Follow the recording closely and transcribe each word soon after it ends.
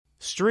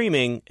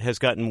Streaming has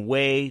gotten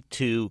way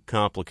too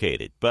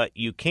complicated, but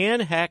you can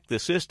hack the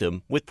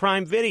system with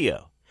Prime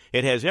Video.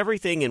 It has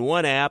everything in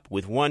one app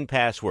with one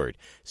password.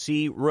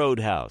 See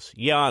Roadhouse,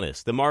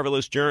 Giannis, The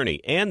Marvelous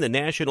Journey, and the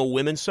National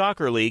Women's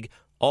Soccer League,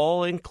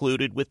 all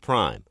included with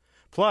Prime.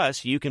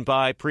 Plus, you can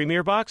buy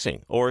Premier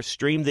Boxing or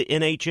stream the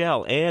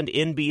NHL and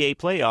NBA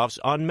playoffs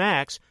on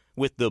Max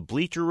with the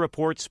Bleacher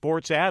Report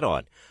Sports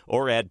add-on,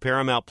 or add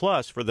Paramount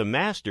Plus for the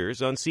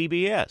Masters on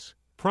CBS.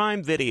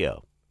 Prime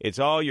Video. It's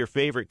all your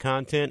favorite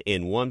content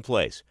in one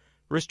place.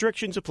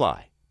 Restrictions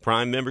apply.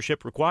 Prime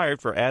membership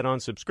required for add-on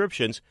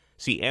subscriptions.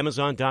 See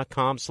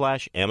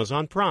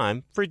Amazon.com/Amazon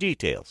Prime for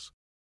details.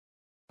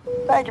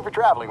 Thank you for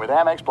traveling with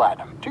Amex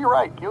Platinum. To your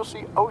right, you'll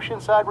see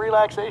oceanside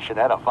relaxation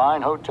at a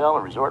fine hotel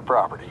and resort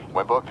property.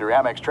 When booked through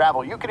Amex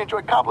Travel, you can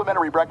enjoy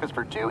complimentary breakfast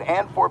for 2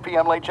 and 4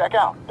 p.m. late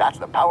checkout. That's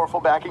the powerful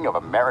backing of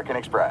American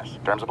Express.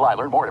 Terms apply.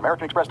 Learn more at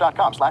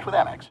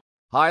americanexpress.com/withAmex.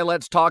 Hi,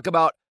 let's talk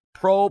about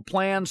Pro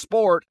Plan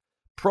Sport.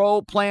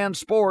 Pro Plan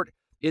Sport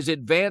is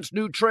advanced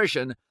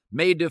nutrition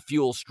made to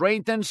fuel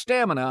strength and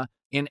stamina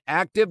in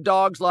active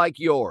dogs like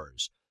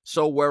yours.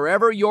 So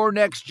wherever your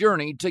next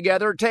journey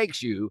together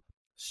takes you,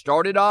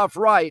 start it off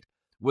right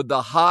with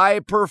the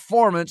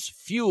high-performance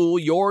fuel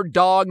your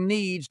dog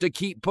needs to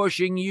keep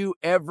pushing you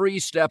every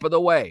step of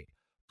the way.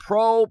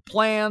 Pro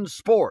Plan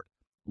Sport.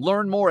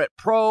 Learn more at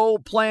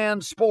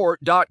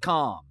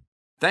ProPlansport.com.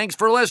 Thanks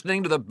for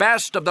listening to the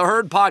Best of the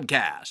Herd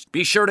podcast.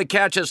 Be sure to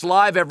catch us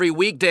live every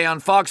weekday on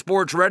Fox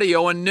Sports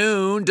Radio at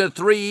noon to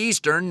 3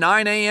 Eastern,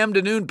 9 a.m.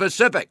 to noon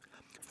Pacific.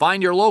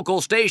 Find your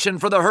local station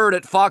for the Herd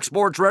at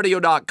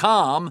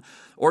foxsportsradio.com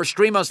or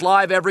stream us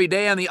live every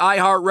day on the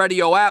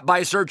iHeartRadio app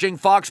by searching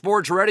Fox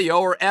Sports Radio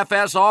or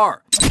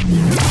FSR.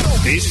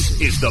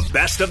 This is the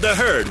Best of the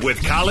Herd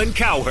with Colin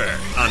Cowherd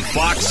on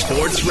Fox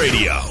Sports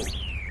Radio.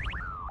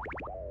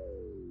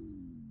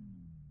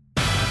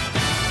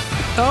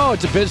 Oh,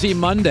 it's a busy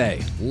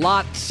Monday.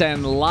 Lots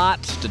and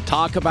lots to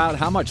talk about.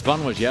 How much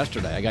fun was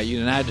yesterday? I got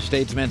United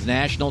States men's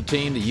national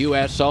team, the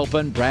U.S.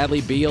 Open,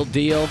 Bradley Beal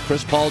deal,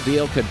 Chris Paul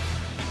deal could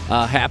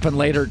happen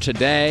later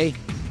today.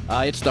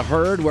 It's the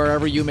Herd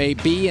wherever you may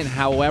be and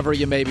however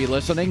you may be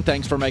listening.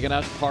 Thanks for making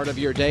us part of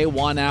your day.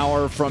 1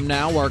 hour from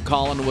now, where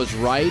Colin was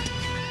right,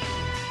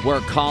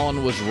 where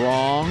Colin was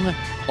wrong,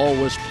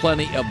 always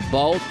plenty of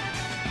both.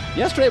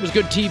 Yesterday was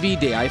good TV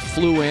day. I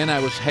flew in. I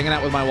was hanging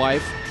out with my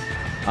wife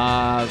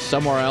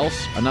somewhere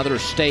else, another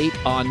state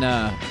on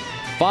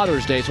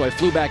Father's Day. So I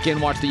flew back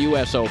in, watched the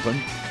U.S. Open.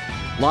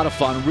 A lot of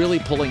fun. Really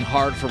pulling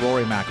hard for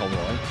Rory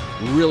McIlroy.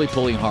 Really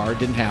pulling hard.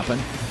 Didn't happen.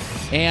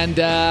 And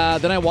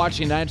then I watched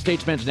the United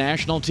States men's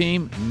national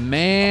team.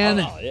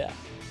 Man,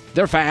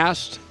 they're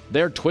fast.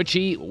 They're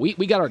twitchy.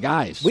 We got our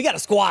guys. We got a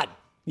squad.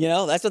 You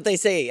know, that's what they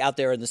say out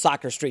there in the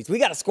soccer streets. We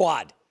got a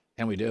squad.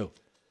 And we do.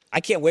 I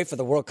can't wait for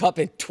the World Cup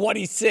in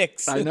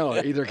 26. I know.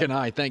 Either can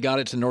I. Thank God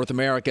it's in North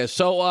America.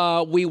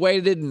 So we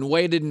waited and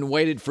waited and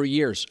waited for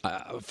years.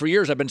 For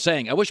years I've been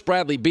saying, I wish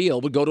Bradley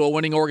Beal would go to a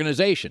winning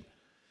organization.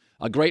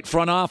 A great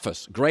front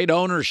office, great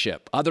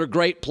ownership, other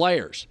great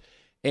players.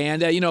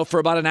 And, for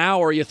about an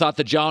hour, you thought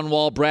the John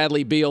Wall,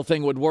 Bradley Beal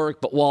thing would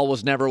work, but Wall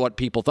was never what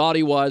people thought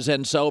he was.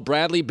 And so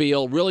Bradley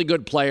Beal, really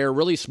good player,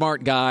 really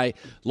smart guy,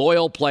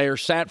 loyal player,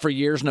 sat for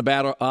years in a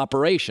bad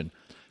operation.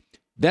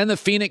 Then the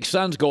Phoenix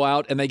Suns go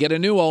out and they get a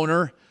new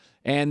owner,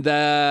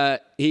 and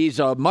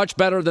he's much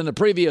better than the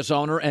previous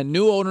owner, and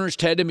new owners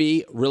tend to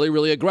be really,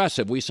 really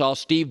aggressive. We saw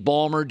Steve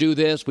Ballmer do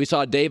this. We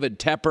saw David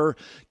Tepper,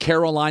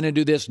 Carolina,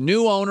 do this.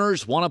 New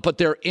owners want to put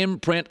their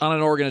imprint on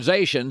an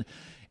organization.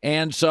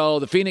 And so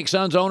the Phoenix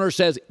Suns owner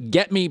says,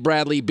 get me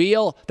Bradley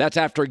Beal. That's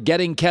after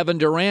getting Kevin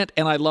Durant,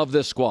 and I love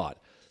this squad.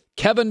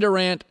 Kevin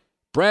Durant,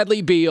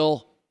 Bradley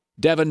Beal,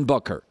 Devin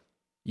Booker.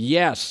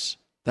 Yes,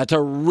 that's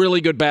a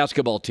really good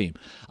basketball team.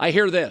 I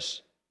hear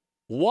this.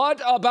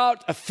 What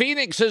about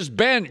Phoenix's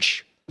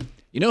bench?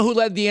 You know who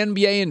led the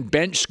NBA in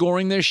bench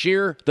scoring this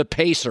year? The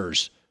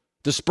Pacers.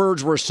 The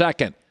Spurs were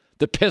second.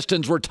 The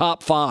Pistons were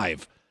top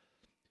 5.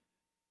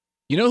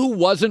 You know who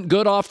wasn't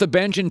good off the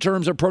bench in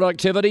terms of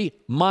productivity?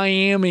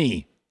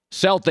 Miami.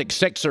 Celtics,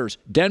 Sixers.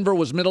 Denver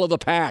was middle of the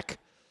pack.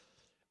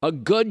 A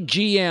good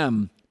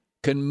GM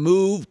can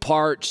move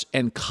parts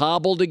and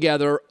cobble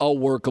together a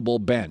workable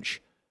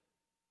bench.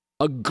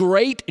 A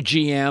great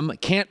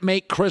GM can't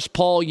make Chris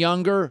Paul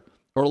younger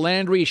or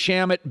Landry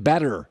Shamet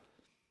better.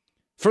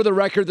 For the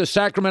record, the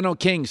Sacramento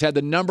Kings had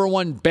the number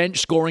 1 bench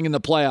scoring in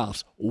the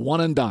playoffs. One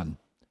and done.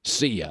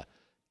 See ya.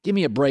 Give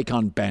me a break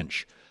on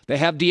bench. They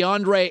have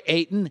DeAndre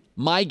Ayton.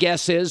 My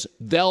guess is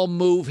they'll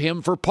move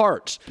him for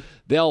parts.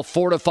 They'll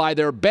fortify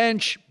their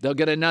bench. They'll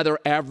get another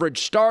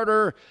average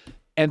starter,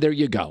 and there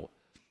you go.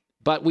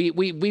 But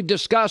we've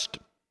discussed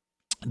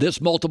this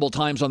multiple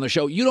times on the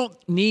show. You don't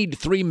need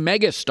 3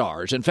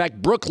 megastars. In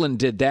fact, Brooklyn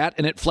did that,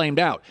 and it flamed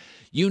out.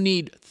 You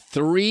need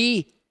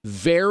 3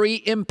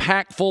 very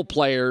impactful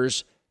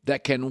players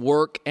that can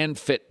work and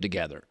fit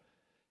together.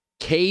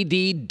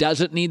 KD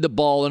doesn't need the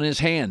ball in his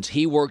hands.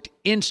 He worked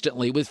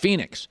instantly with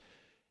Phoenix.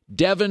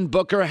 Devin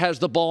Booker has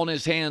the ball in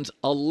his hands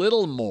a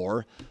little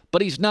more,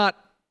 but he's not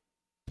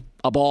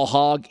a ball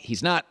hog.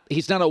 He's not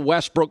a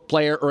Westbrook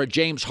player or a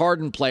James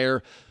Harden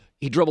player.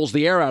 He dribbles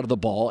the air out of the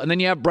ball. And then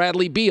you have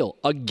Bradley Beal.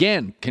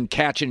 Again, can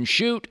catch and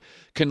shoot,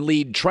 can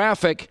lead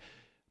traffic.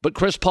 But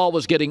Chris Paul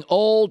was getting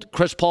old.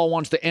 Chris Paul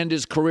wants to end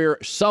his career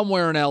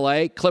somewhere in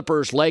L.A.,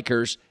 Clippers,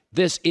 Lakers.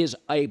 This is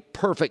a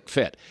perfect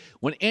fit.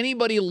 When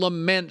anybody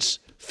laments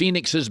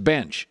Phoenix's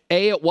bench,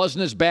 A, it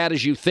wasn't as bad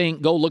as you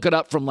think. Go look it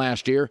up from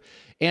last year.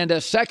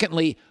 And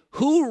secondly,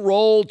 who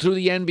rolled through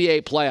the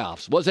NBA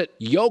playoffs? Was it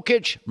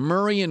Jokic,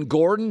 Murray, and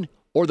Gordon,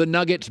 or the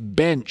Nuggets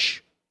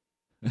bench?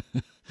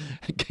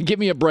 Give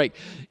me a break.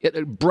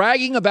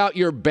 Bragging about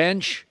your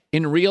bench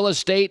in real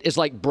estate is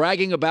like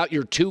bragging about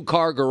your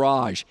 2-car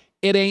garage.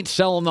 It ain't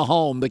selling the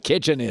home. The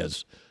kitchen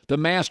is. The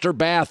master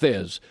bath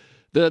is.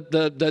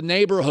 The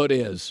neighborhood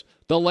is.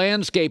 The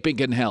landscaping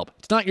can help.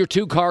 It's not your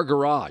 2-car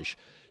garage.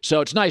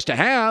 So it's nice to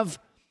have.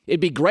 It'd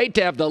be great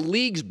to have the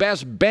league's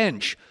best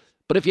bench.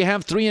 But if you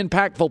have 3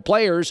 impactful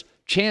players,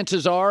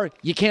 chances are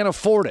you can't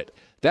afford it.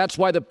 That's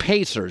why the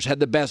Pacers had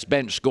the best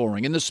bench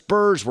scoring, and the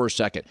Spurs were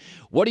second.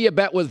 What do you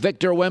bet with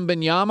Victor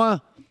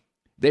Wembanyama?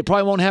 They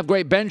probably won't have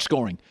great bench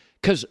scoring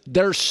because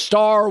their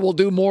star will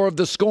do more of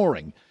the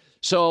scoring.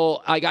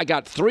 So I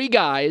got 3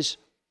 guys,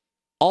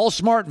 all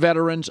smart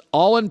veterans,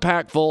 all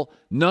impactful.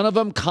 None of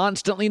them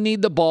constantly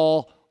need the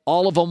ball.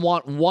 All of them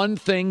want one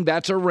thing,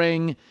 that's a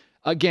ring.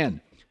 Again,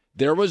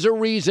 there was a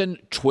reason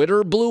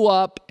Twitter blew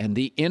up and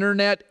the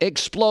internet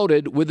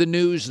exploded with the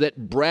news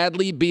that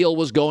Bradley Beal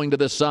was going to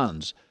the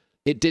Suns.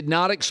 It did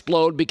not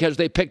explode because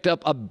they picked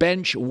up a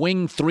bench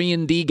wing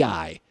 3-and-D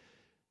guy.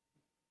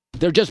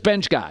 They're just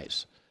bench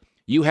guys.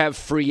 You have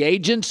free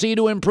agency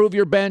to improve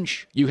your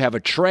bench. You have a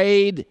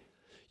trade.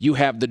 You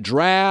have the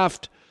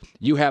draft.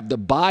 You have the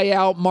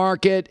buyout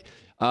market.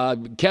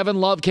 Kevin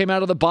Love came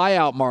out of the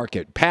buyout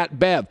market. Pat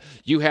Bev.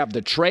 You have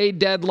the trade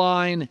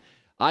deadline.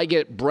 I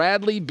get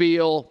Bradley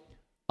Beal,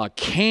 a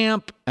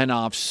camp, an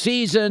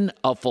off-season,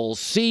 a full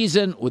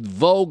season with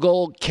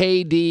Vogel,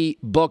 KD,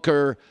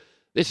 Booker.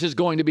 This is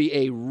going to be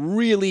a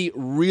really,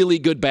 really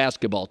good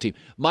basketball team.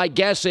 My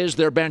guess is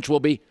their bench will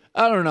be,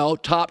 I don't know,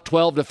 top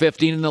 12 to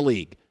 15 in the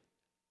league.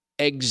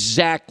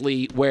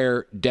 Exactly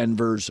where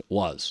Denver's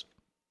was.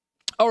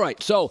 All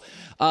right, so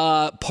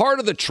part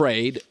of the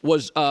trade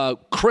was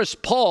Chris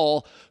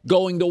Paul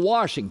going to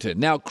Washington.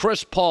 Now,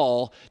 Chris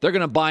Paul, they're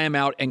going to buy him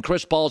out, and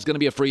Chris Paul is going to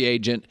be a free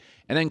agent.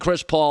 And then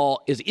Chris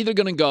Paul is either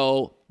going to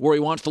go where he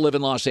wants to live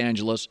in Los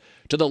Angeles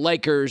to the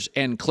Lakers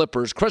and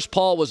Clippers. Chris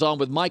Paul was on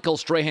with Michael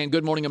Strahan,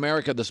 Good Morning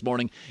America this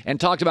morning, and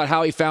talked about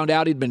how he found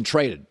out he'd been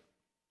traded.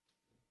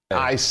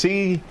 I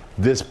see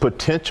this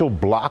potential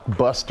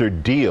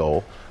blockbuster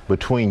deal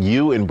between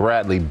you and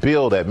Bradley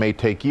Beal that may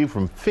take you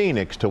from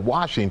Phoenix to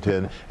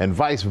Washington and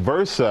vice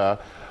versa.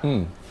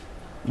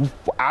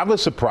 I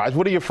was surprised.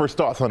 What are your first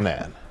thoughts on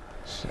that?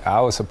 I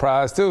was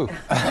surprised, too.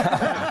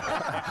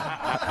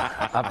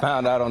 I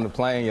found out on the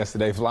plane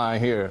yesterday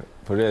flying here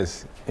for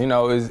this. You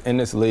know, in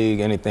this league,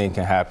 anything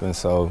can happen,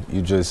 so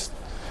you just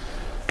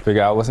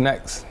figure out what's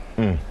next.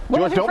 What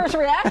was your first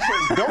reaction?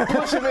 Don't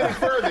push him any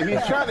further.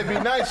 He's trying to be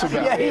nice about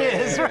it. Yeah, he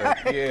is,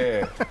 right?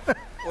 Yeah.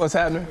 What's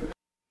happening?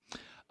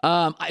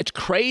 It's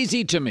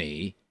crazy to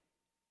me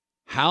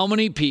how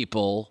many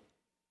people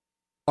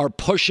are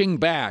pushing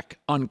back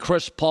on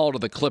Chris Paul to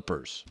the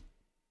Clippers.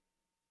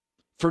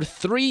 For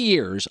 3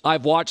 years,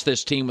 I've watched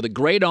this team with a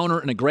great owner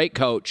and a great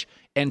coach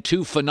and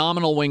 2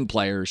 phenomenal wing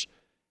players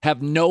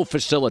have no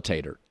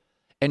facilitator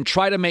and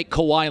try to make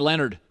Kawhi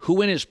Leonard,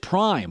 who in his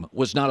prime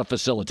was not a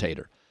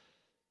facilitator.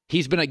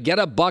 He's been a get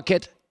a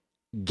bucket,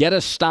 get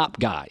a stop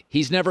guy.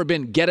 He's never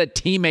been get a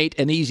teammate,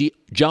 an easy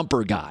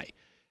jumper guy.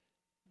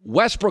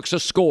 Westbrook's a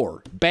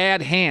scorer,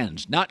 bad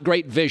hands, not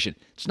great vision.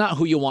 It's not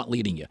who you want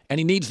leading you, and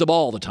he needs the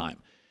ball all the time.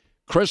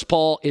 Chris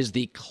Paul is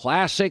the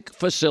classic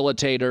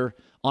facilitator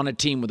on a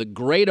team with a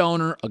great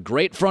owner, a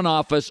great front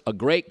office, a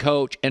great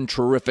coach, and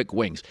terrific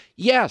wings.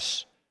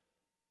 Yes,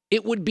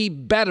 it would be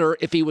better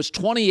if he was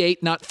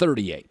 28, not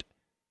 38.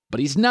 But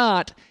he's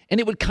not, and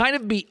it would kind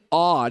of be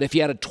odd if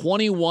you had a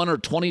 21 or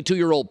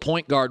 22-year-old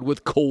point guard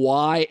with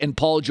Kawhi and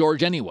Paul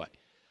George anyway.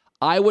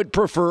 I would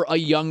prefer a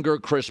younger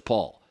Chris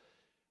Paul.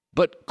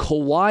 But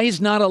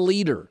Kawhi's not a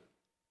leader.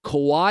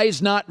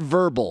 Kawhi's not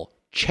verbal.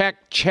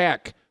 Check,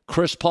 check.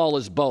 Chris Paul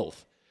is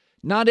both.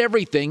 Not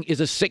everything is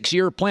a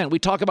 6-year plan. We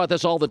talk about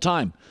this all the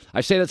time.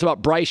 I say this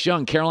about Bryce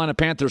Young, Carolina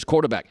Panthers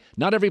quarterback.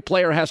 Not every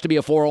player has to be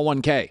a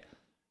 401k.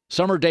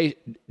 Some are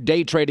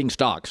day trading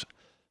stocks.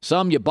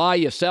 Some you buy,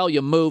 you sell,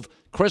 you move.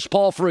 Chris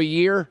Paul for a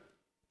year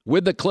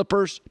with the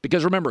Clippers.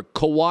 Because remember,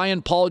 Kawhi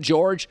and Paul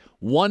George,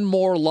 one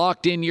more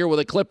locked-in year with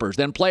the Clippers,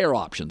 then player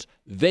options.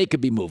 They could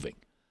be moving.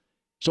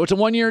 So it's a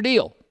 1-year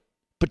deal,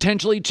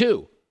 potentially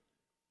 2.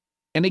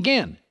 And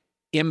again,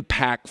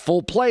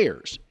 impactful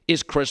players.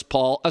 Is Chris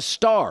Paul a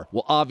star?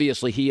 Well,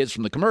 obviously he is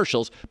from the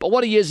commercials, but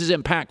what he is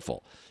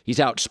impactful. He's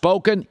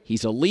outspoken.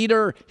 He's a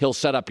leader. He'll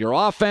set up your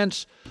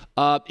offense.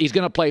 He's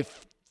going to play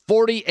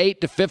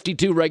 48 to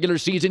 52 regular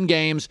season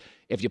games.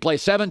 If you play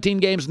 17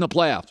 games in the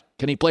playoffs,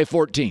 can he play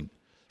 14?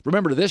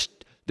 Remember,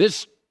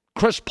 this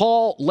Chris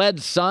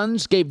Paul-led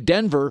Suns gave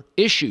Denver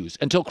issues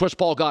until Chris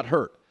Paul got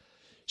hurt.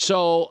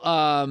 So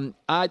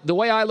the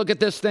way I look at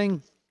this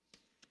thing,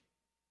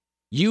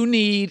 you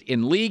need,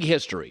 in league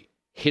history,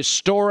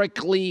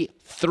 historically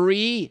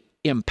 3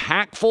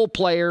 impactful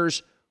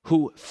players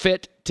who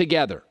fit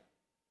together.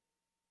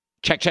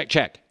 Check, check,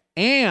 check.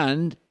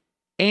 And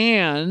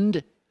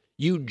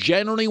you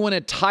generally win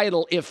a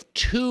title if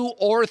 2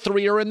 or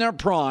 3 are in their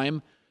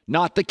prime.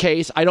 Not the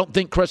case. I don't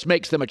think Chris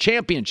makes them a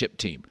championship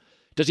team.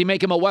 Does he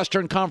make him a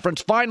Western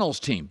Conference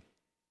Finals team?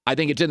 I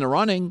think it's in the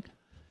running.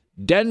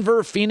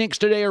 Denver, Phoenix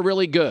today are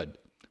really good.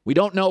 We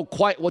don't know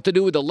quite what to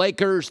do with the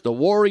Lakers, the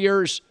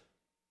Warriors,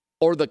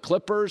 or the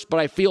Clippers, but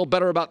I feel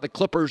better about the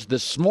Clippers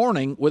this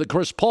morning with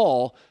Chris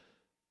Paul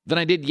than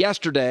I did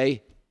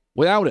yesterday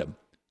without him.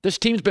 This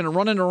team's been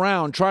running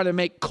around trying to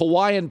make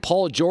Kawhi and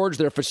Paul George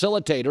their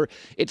facilitator.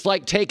 It's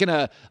like taking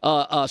a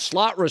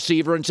slot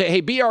receiver and say,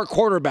 hey, be our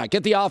quarterback.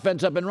 Get the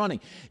offense up and running.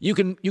 You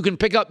can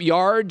pick up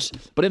yards,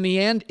 but in the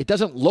end, it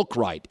doesn't look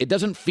right. It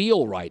doesn't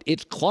feel right.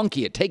 It's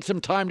clunky. It takes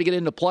some time to get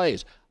into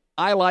plays.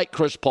 I like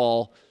Chris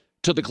Paul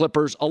to the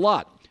Clippers a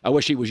lot. I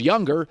wish he was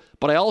younger,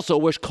 but I also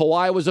wish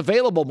Kawhi was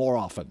available more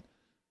often.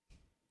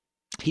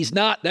 He's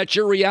not. That's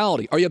your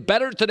reality. Are you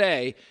better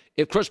today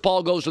if Chris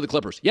Paul goes to the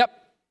Clippers? Yep.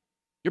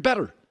 You're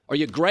better. Are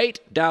you great?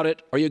 Doubt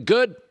it. Are you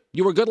good?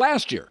 You were good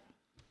last year.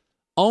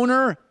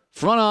 Owner,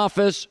 front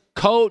office,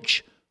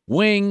 coach,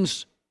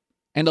 wings,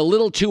 and a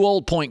little too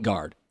old point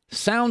guard.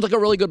 Sounds like a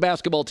really good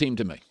basketball team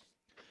to me.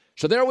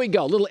 So there we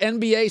go. A little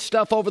NBA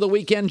stuff over the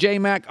weekend,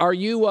 J-Mac. Are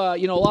you, a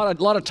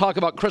lot of talk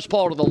about Chris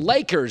Paul to the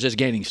Lakers is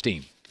gaining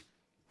steam.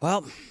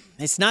 Well,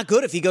 it's not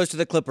good if he goes to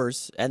the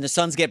Clippers and the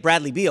Suns get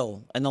Bradley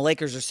Beal and the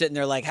Lakers are sitting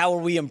there like, how are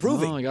we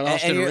improving? Oh, you got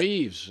Austin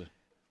Reeves.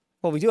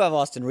 Well, we do have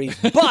Austin Reeves,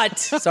 but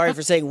sorry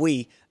for saying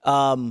we.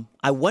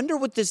 I wonder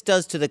what this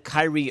does to the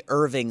Kyrie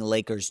Irving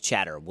Lakers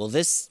chatter. Will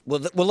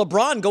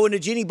LeBron go into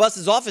Jeannie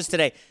Buss's office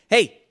today?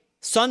 Hey,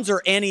 Suns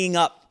are anteing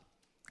up.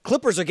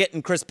 Clippers are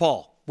getting Chris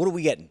Paul. What are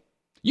we getting?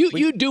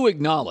 You do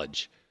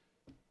acknowledge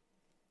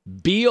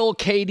Beal,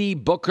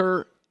 KD,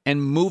 Booker,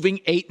 and moving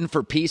Ayton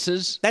for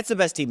pieces. That's the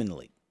best team in the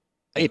league.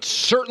 It's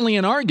certainly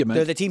an argument.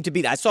 They're the team to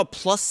beat. I saw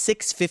plus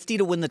 650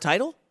 to win the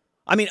title.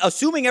 I mean,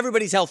 assuming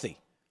everybody's healthy.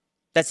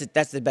 That's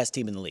the best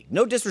team in the league.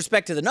 No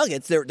disrespect to the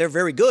Nuggets. They're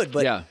very good,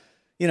 but,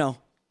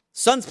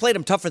 Suns played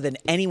them tougher than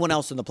anyone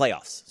else in the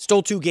playoffs.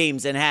 Stole 2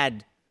 games and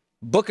had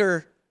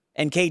Booker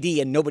and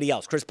KD and nobody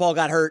else. Chris Paul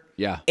got hurt.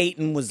 Yeah.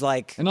 Ayton was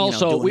like, and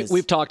also,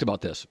 we've talked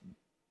about this.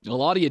 A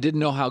lot of you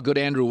didn't know how good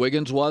Andrew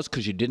Wiggins was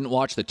because you didn't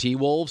watch the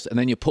T-Wolves, and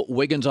then you put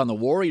Wiggins on the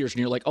Warriors, and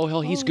you're like, oh, hell,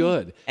 he's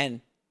good.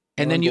 And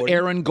then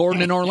Aaron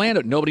Gordon in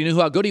Orlando. Nobody knew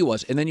how good he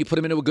was. And then you put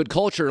him into a good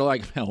culture,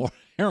 like,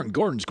 Aaron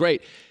Gordon's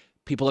great.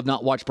 People have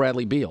not watched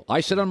Bradley Beal.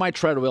 I sit on my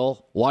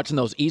treadmill watching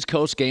those East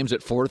Coast games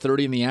at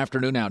 4:30 in the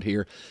afternoon out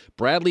here.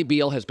 Bradley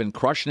Beal has been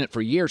crushing it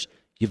for years.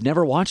 You've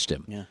never watched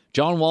him. Yeah.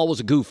 John Wall was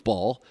a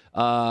goofball.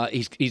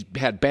 He's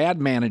had bad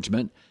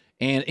management.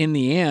 And in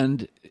the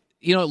end,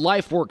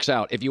 life works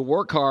out. If you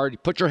work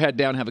hard, put your head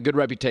down, have a good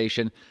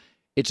reputation,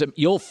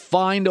 you'll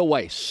find a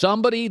way.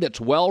 Somebody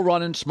that's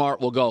well-run and smart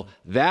will go,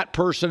 that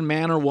person,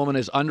 man or woman,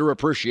 is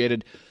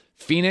underappreciated.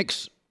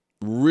 Phoenix,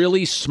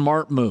 really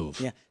smart move.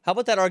 Yeah. How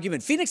about that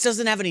argument? Phoenix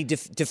doesn't have any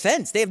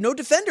defense. They have no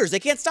defenders. They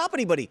can't stop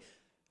anybody.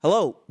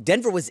 Hello,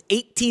 Denver was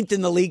 18th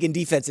in the league in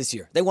defense this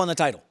year. They won the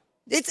title.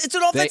 It's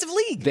an offensive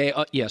league.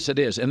 Yes, it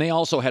is. And they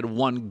also had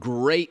one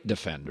great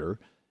defender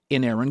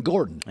in Aaron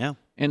Gordon. Yeah.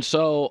 And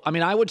so,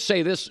 I would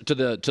say this to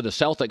the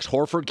Celtics: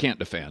 Horford can't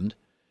defend.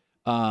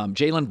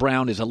 Jaylen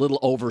Brown is a little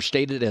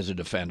overstated as a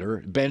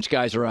defender. Bench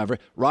guys are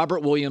average.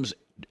 Robert Williams,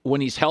 when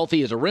he's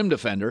healthy, is a rim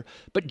defender.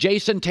 But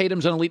Jason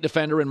Tatum's an elite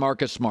defender, and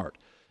Marcus Smart.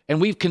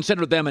 And we've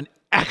considered them an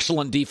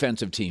excellent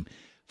defensive team.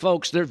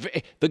 Folks, they're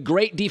the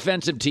great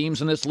defensive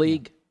teams in this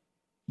league.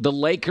 The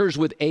Lakers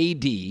with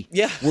AD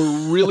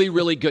were really,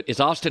 really good. Is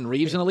Austin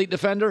Reeves an elite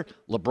defender?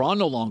 LeBron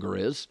no longer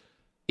is.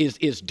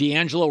 Is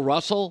D'Angelo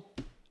Russell?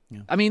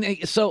 Yeah.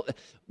 So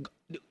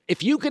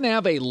if you can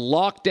have a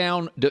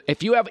lockdown,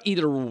 if you have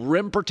either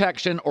rim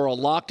protection or a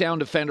lockdown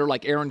defender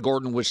like Aaron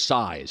Gordon with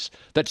size,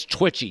 that's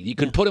twitchy. You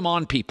can put him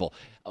on people.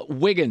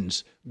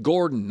 Wiggins,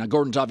 Gordon. Now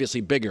Gordon's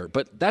obviously bigger,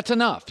 but that's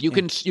enough. You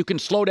can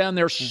slow down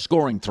their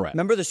scoring threat.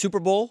 Remember the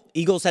Super Bowl?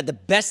 Eagles had the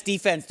best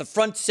defense. The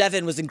front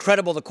 7 was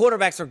incredible. The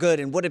quarterbacks are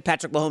good. And what did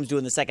Patrick Mahomes do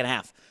in the second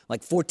half?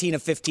 Like 14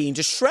 of 15,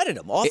 just shredded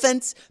them.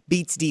 Offense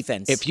beats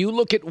defense. If you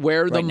look at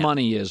where the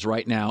money is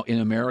right now in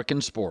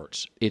American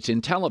sports, it's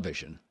in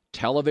television.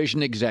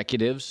 Television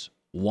executives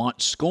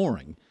want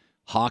scoring.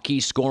 Hockey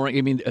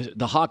scoring.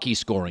 The hockey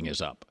scoring is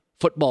up.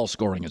 Football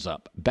scoring is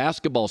up.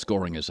 Basketball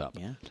scoring is up.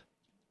 Yeah.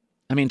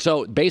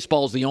 So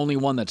baseball is the only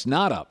one that's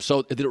not up.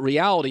 So the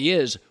reality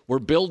is we're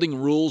building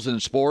rules in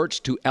sports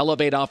to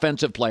elevate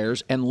offensive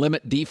players and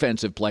limit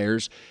defensive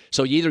players.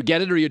 So you either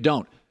get it or you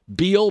don't.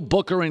 Beal,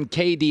 Booker, and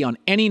KD on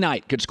any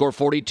night could score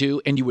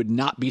 42, and you would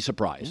not be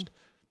surprised.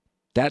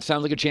 That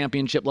sounds like a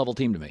championship-level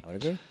team to me. I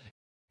agree.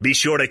 Be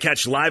sure to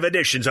catch live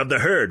editions of The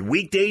Herd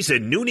weekdays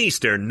at noon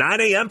Eastern, 9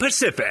 a.m.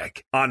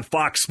 Pacific on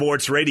Fox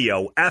Sports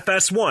Radio,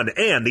 FS1,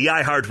 and the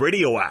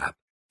iHeartRadio app.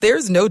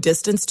 There's no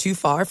distance too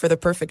far for the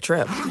perfect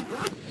trip.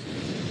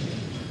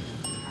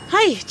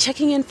 Hi,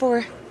 checking in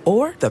for...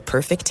 Or the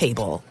perfect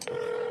table.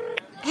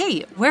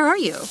 Hey, where are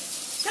you?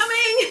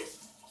 Coming!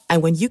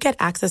 And when you get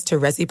access to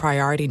Resi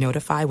Priority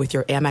Notify with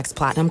your Amex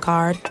Platinum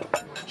card...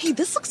 Hey,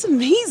 this looks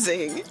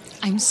amazing.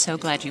 I'm so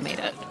glad you made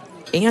it.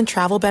 And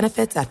travel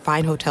benefits at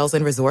fine hotels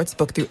and resorts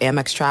booked through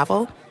Amex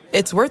Travel,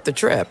 it's worth the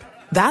trip.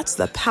 That's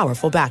the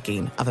powerful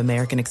backing of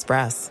American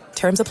Express.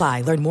 Terms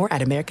apply. Learn more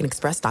at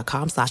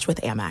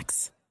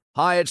americanexpress.com/withAmex.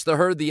 Hi, it's The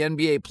Herd. The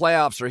NBA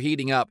playoffs are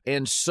heating up,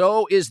 and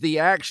so is the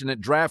action at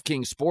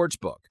DraftKings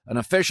Sportsbook, an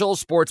official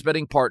sports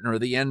betting partner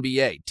of the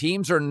NBA.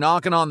 Teams are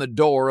knocking on the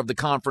door of the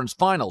conference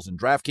finals, and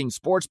DraftKings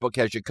Sportsbook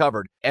has you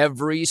covered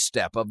every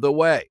step of the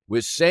way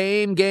with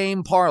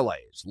same-game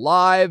parlays,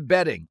 live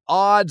betting,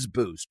 odds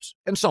boosts,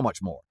 and so much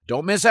more.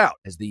 Don't miss out.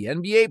 As the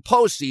NBA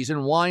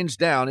postseason winds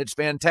down, it's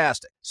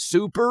fantastic.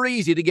 Super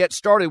easy to get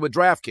started with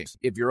DraftKings.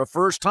 If you're a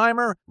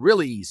first-timer,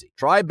 really easy.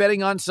 Try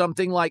betting on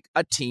something like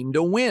a team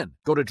to win.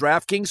 Go to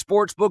DraftKings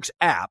Sportsbook's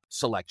app,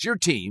 select your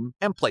team,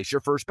 and place your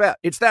first bet.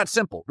 It's that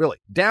simple, really.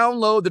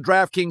 Download the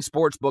DraftKings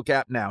Sportsbook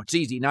app now. It's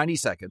easy, 90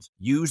 seconds.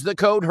 Use the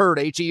code HERD,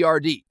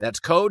 H-E-R-D.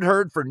 That's code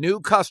HERD for new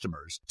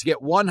customers to get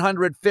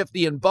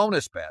 $150 in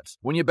bonus bets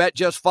when you bet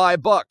just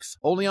 $5.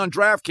 Only on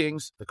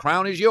DraftKings. The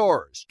crown is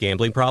yours.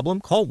 Gambling problem?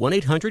 Call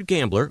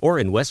 1-800-GAMBLER, or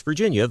in West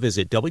Virginia,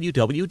 visit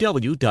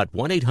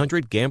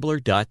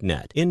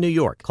www.1800gambler.net. In New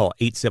York, call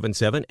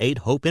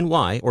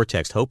 877-8-HOPE-NY or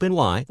text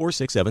HOPE-NY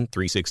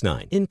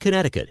 467-369. In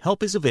Connecticut,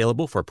 help is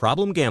available for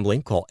problem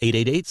gambling. Call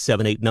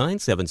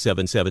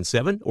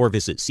 888-789-7777 or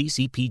visit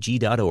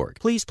ccpg.org.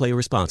 Please play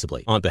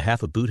responsibly. On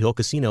behalf of Boot Hill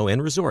Casino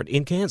and Resort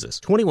in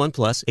Kansas, 21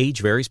 plus, age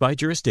varies by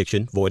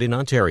jurisdiction, void in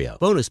Ontario.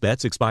 Bonus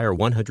bets expire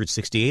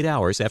 168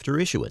 hours after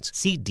issuance.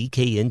 See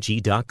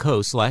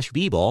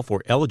dkng.co/bball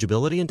for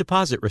eligibility and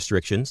deposit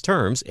restrictions,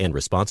 terms, and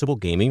responsible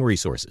gaming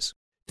resources.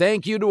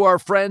 Thank you to our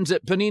friends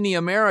at Panini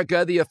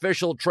America, the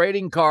official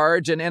trading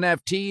cards and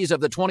NFTs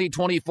of the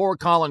 2024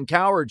 Colin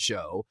Cowherd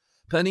Show.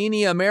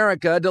 Panini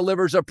America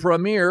delivers a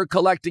premier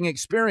collecting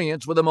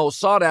experience with the most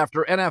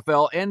sought-after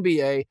NFL,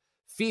 NBA,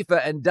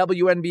 FIFA, and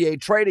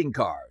WNBA trading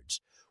cards.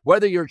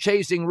 Whether you're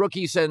chasing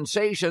rookie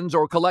sensations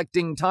or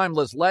collecting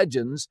timeless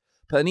legends,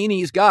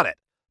 Panini's got it.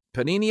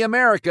 Panini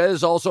America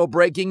is also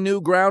breaking new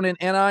ground in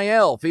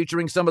NIL,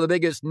 featuring some of the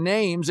biggest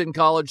names in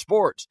college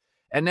sports.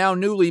 And now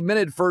newly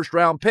minted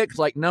first-round picks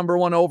like number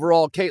 1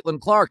 overall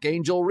Caitlin Clark,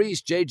 Angel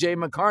Reese, J.J.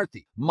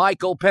 McCarthy,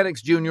 Michael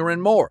Penix Jr.,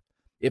 and more.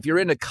 If you're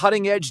into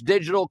cutting-edge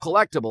digital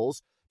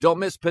collectibles, don't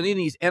miss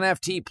Panini's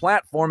NFT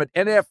platform at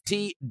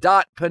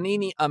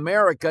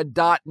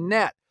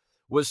nft.paniniamerica.net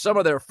with some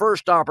of their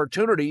first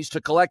opportunities to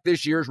collect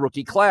this year's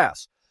rookie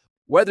class.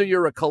 Whether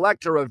you're a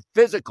collector of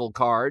physical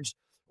cards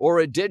or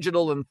a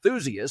digital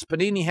enthusiast,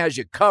 Panini has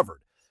you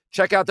covered.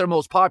 Check out their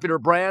most popular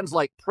brands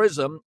like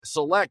Prism,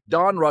 Select,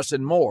 Donruss,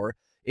 and more,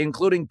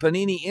 including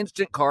Panini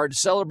Instant Cards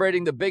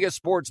celebrating the biggest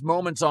sports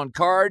moments on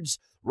cards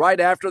right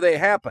after they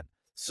happen,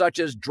 such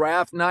as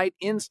Draft Night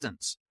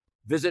Instants.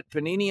 Visit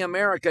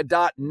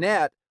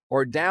PaniniAmerica.net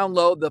or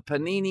download the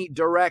Panini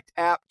Direct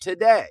app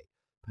today.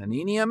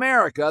 Panini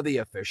America, the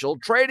official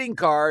trading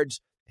cards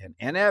and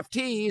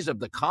NFTs of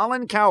the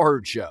Colin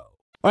Cowherd Show.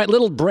 All right,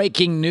 little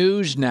breaking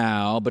news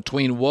now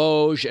between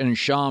Woj and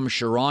Shams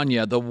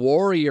Charania. The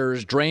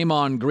Warriors'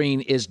 Draymond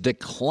Green is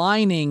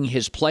declining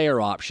his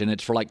player option.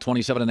 It's for like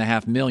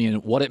 $27.5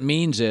 million. What it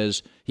means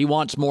is he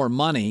wants more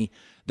money.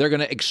 They're going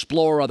to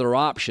explore other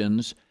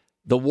options.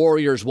 The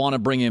Warriors want to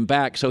bring him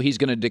back, so he's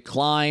going to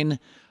decline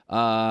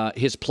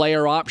his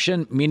player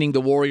option, meaning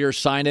the Warriors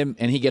sign him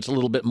and he gets a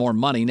little bit more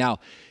money. Now,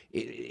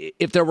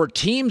 if there were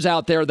teams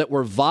out there that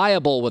were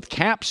viable with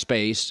cap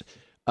space,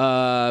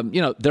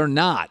 they're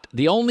not.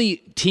 The only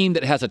team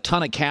that has a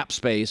ton of cap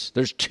space,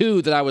 there's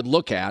two that I would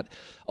look at.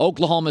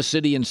 Oklahoma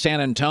City and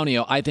San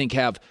Antonio, I think,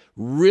 have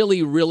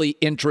really, really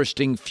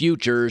interesting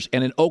futures.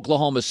 And in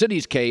Oklahoma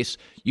City's case,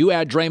 you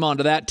add Draymond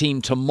to that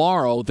team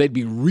tomorrow, they'd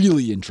be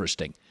really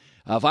interesting.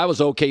 If I was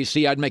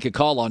OKC, I'd make a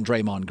call on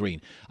Draymond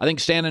Green. I think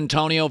San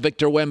Antonio,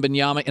 Victor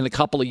Wembanyama in a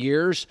couple of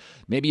years,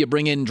 maybe you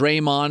bring in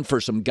Draymond for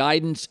some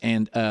guidance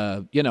and,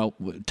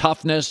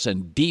 toughness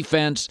and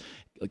defense,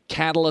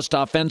 catalyst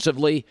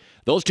offensively.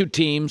 Those two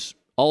teams.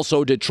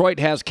 Also, Detroit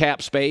has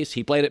cap space.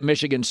 He played at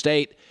Michigan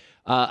State.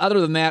 Other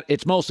than that,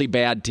 it's mostly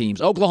bad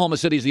teams. Oklahoma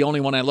City is the only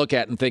one I look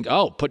at and think,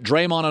 put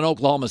Draymond in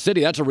Oklahoma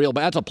City. That's a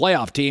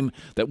playoff team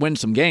that wins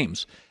some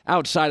games.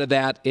 Outside of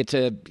that, it's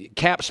a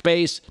cap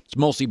space. It's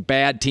mostly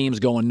bad teams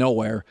going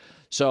nowhere.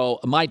 So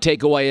my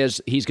takeaway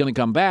is he's going to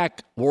come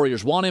back.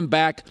 Warriors want him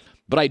back.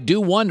 But I do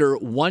wonder,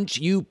 once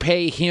you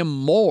pay him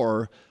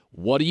more,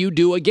 what do you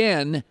do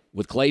again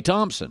with Klay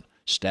Thompson?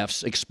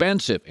 Steph's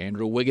expensive.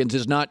 Andrew Wiggins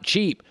is not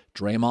cheap.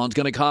 Draymond's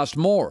going to cost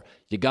more.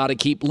 You got to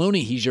keep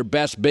Looney. He's your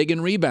best big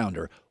and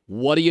rebounder.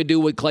 What do you do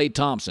with Klay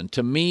Thompson?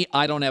 To me,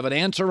 I don't have an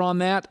answer on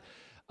that.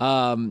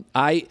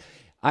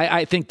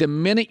 I think the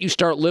minute you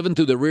start living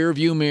through the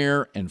rearview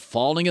mirror and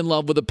falling in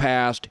love with the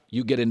past,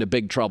 you get into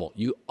big trouble.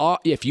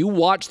 If you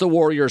watch the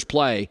Warriors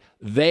play,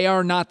 they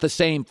are not the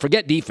same.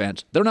 Forget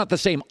defense. They're not the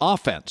same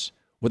offense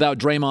without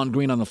Draymond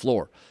Green on the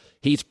floor.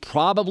 He's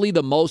probably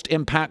the most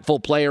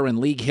impactful player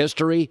in league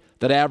history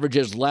that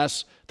averages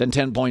less than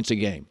 10 points a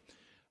game.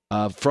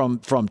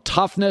 From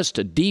toughness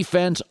to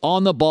defense,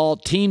 on the ball,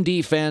 team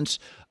defense.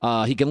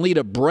 He can lead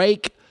a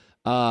break.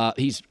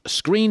 He's a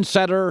screen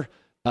setter.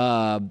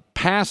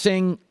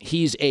 Passing,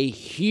 he's a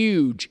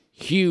huge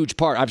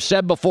part. I've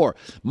said before,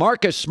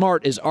 Marcus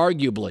Smart is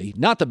arguably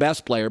not the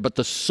best player, but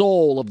the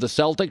soul of the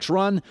Celtics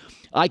run.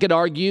 I could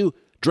argue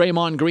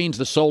Draymond Green's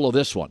the soul of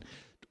this one.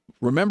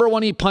 Remember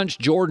when he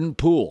punched Jordan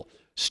Poole?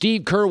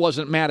 Steve Kerr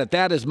wasn't mad at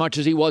that as much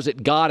as he was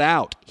it got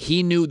out.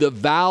 He knew the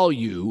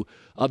value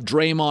of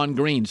Draymond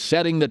Green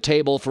setting the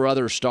table for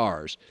other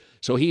stars.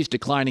 So he's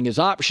declining his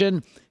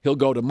option. He'll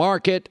go to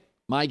market.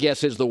 My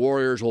guess is the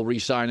Warriors will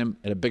re-sign him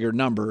at a bigger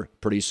number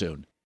pretty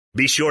soon.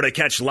 Be sure to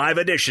catch live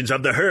editions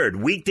of The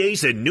Herd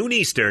weekdays at noon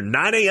Eastern,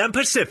 9 a.m.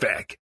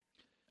 Pacific.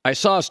 I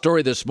saw a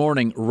story this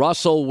morning.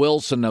 Russell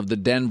Wilson of the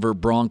Denver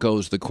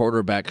Broncos, the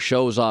quarterback,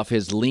 shows off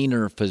his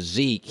leaner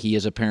physique. He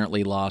has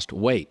apparently lost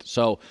weight.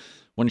 So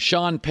when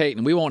Sean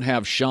Payton, we won't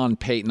have Sean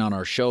Payton on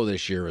our show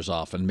this year as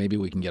often. Maybe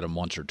we can get him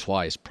once or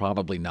twice.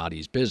 Probably not.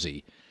 He's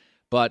busy.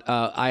 But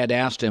I had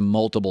asked him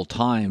multiple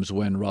times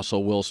when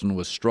Russell Wilson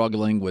was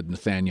struggling with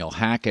Nathaniel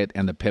Hackett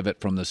and the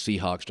pivot from the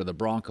Seahawks to the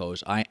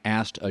Broncos. I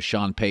asked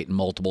Sean Payton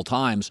multiple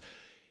times,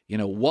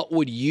 what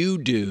would you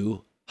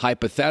do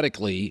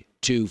hypothetically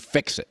to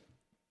fix it?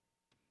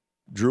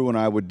 Drew and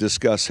I would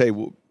discuss, hey,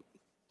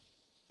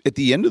 at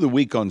the end of the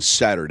week on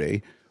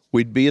Saturday,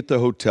 we'd be at the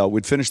hotel.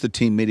 We'd finish the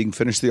team meeting,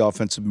 finish the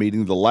offensive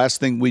meeting. The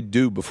last thing we'd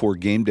do before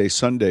game day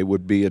Sunday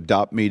would be a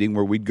DOP meeting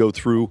where we'd go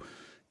through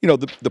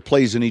the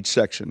plays in each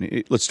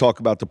section. Let's talk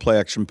about the play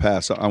action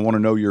pass. I want to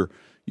know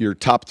your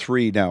top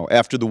three now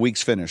after the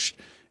week's finished.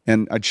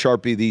 And I'd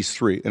Sharpie these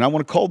three. And I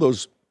want to call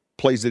those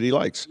plays that he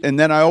likes. And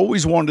then I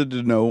always wanted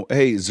to know,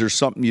 hey, is there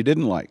something you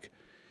didn't like?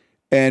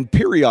 And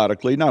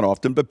periodically, not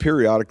often, but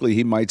periodically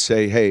he might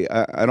say, hey,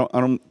 I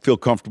don't feel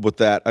comfortable with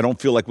that. I don't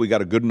feel like we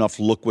got a good enough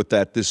look with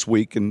that this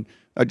week. And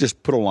I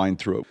just put a line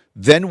through it.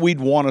 Then we'd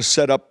want to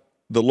set up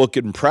the look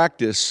in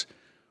practice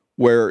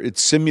where it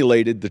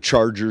simulated the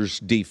Chargers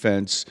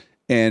defense,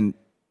 and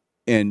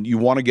you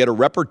want to get a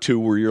rep or two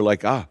where you're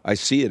like, I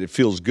see it. It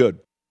feels good.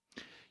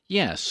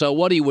 Yeah, so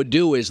what he would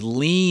do is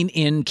lean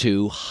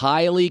into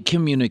highly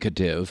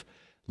communicative,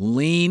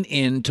 lean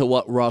into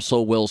what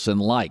Russell Wilson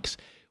likes.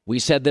 We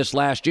said this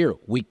last year.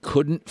 We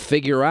couldn't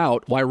figure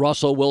out why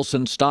Russell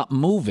Wilson stopped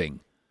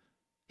moving.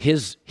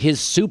 His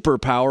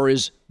superpower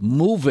is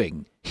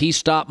moving. He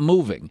stopped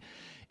moving.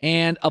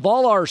 And of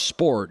all our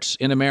sports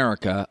in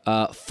America,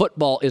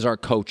 football is our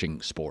coaching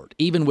sport.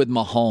 Even with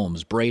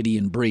Mahomes, Brady,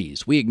 and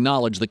Breeze, we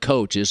acknowledge the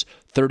coach is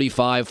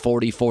 35,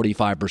 40,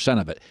 45%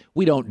 of it.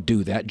 We don't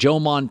do that. Joe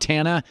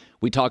Montana,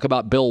 we talk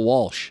about Bill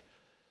Walsh.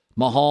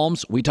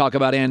 Mahomes, we talk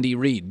about Andy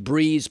Reid.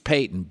 Breeze,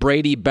 Peyton,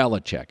 Brady,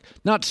 Belichick.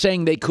 Not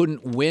saying they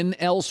couldn't win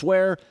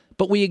elsewhere,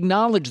 but we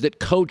acknowledge that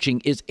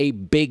coaching is a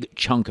big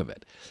chunk of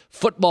it.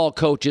 Football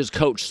coaches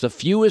coach the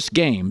fewest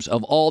games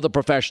of all the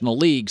professional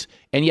leagues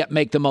and yet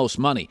make the most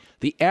money.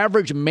 The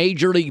average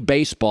Major League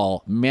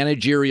Baseball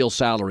managerial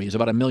salary is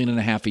about $1.5 million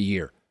a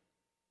year.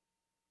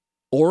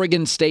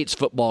 Oregon State's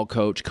football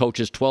coach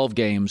coaches 12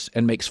 games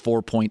and makes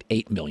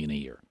 $4.8 million a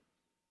year.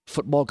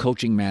 Football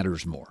coaching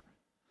matters more.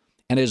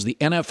 And as the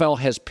NFL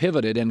has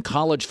pivoted and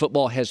college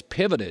football has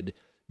pivoted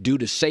due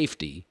to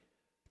safety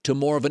to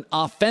more of an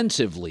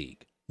offensive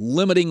league,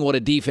 limiting what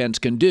a defense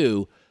can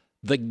do,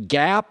 the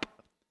gap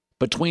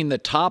between the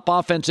top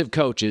offensive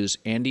coaches,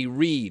 Andy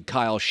Reid,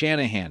 Kyle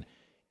Shanahan,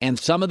 and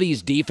some of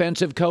these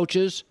defensive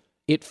coaches,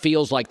 it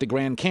feels like the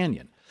Grand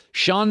Canyon.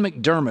 Sean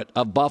McDermott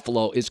of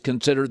Buffalo is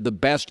considered the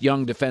best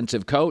young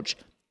defensive coach,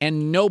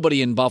 and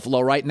nobody in Buffalo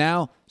right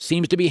now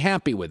seems to be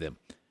happy with him.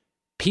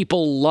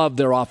 People love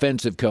their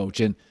offensive coach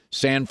in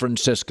San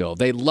Francisco.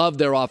 They love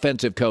their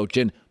offensive coach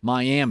in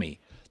Miami.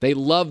 They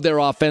love their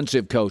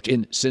offensive coach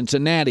in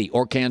Cincinnati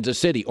or Kansas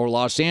City or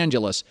Los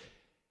Angeles,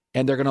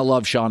 and they're going to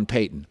love Sean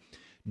Payton.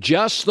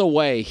 Just the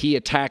way he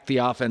attacked the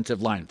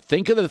offensive line.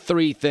 Think of the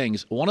three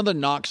things. One of the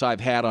knocks I've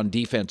had on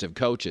defensive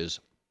coaches,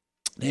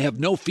 they have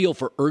no feel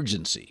for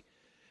urgency.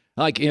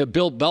 Like,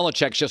 Bill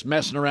Belichick's just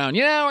messing around.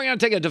 We're going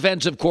to take a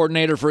defensive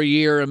coordinator for a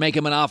year and make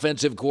him an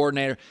offensive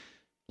coordinator.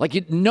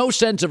 Like, no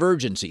sense of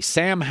urgency.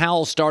 Sam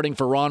Howell starting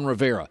for Ron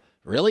Rivera.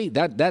 Really?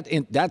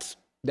 That's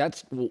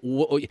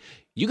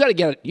you got to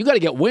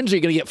get wins or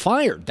you're going to get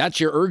fired. That's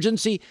your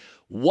urgency.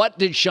 What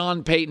did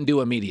Sean Payton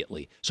do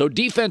immediately? So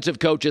defensive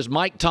coaches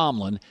Mike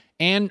Tomlin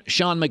and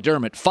Sean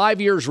McDermott,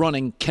 5 years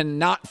running,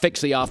 cannot fix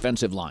the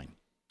offensive line.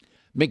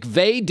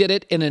 McVay did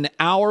it in an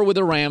hour with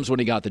the Rams when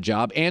he got the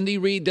job. Andy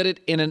Reid did it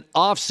in an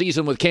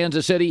offseason with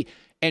Kansas City.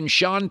 And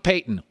Sean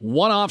Payton,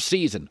 one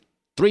offseason,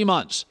 3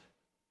 months,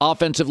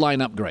 offensive line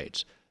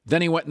upgrades.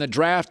 Then he went in the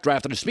draft,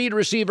 drafted a speed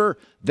receiver.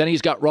 Then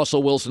he's got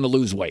Russell Wilson to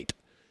lose weight.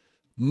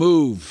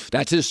 Move.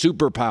 That's his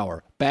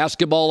superpower.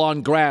 Basketball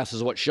on grass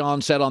is what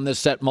Sean said on this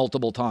set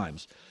multiple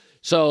times.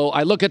 So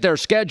I look at their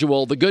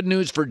schedule. The good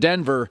news for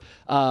Denver,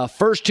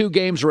 first 2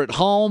 games are at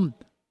home,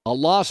 a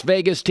Las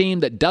Vegas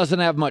team that doesn't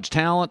have much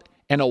talent,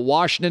 and a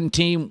Washington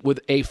team with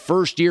a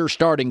first-year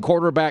starting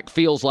quarterback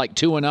feels like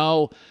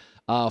 2-0.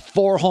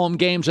 4 home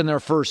games in their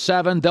first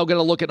 7. They'll get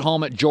a look at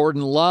home at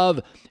Jordan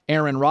Love,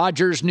 Aaron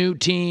Rodgers' new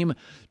team,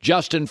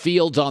 Justin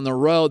Fields on the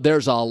road.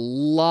 There's a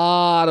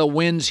lot of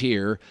wins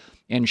here.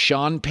 And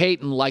Sean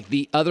Payton, like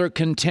the other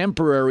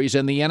contemporaries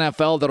in the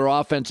NFL that are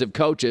offensive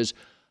coaches,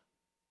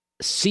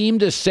 seem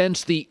to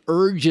sense the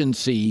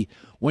urgency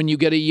when you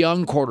get a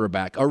young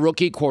quarterback, a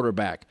rookie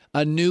quarterback,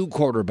 a new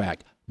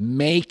quarterback.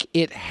 Make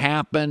it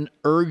happen.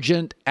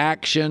 Urgent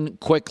action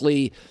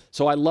quickly.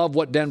 So I love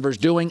what Denver's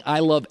doing. I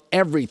love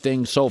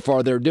everything so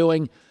far they're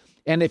doing.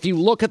 And if you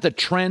look at the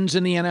trends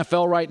in the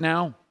NFL right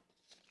now,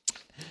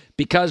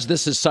 because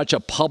this is such a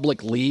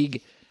public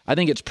league, I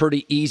think it's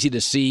pretty easy to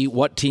see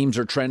what teams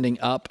are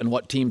trending up and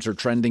what teams are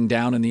trending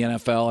down in the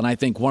NFL. And I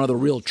think one of the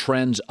real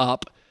trends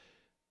up,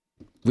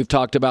 we've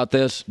talked about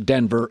this,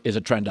 Denver is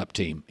a trend up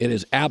team. It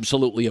is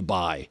absolutely a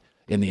buy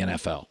in the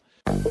NFL.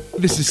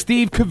 This is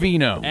Steve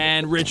Covino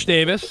and Rich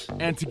Davis,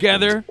 and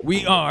together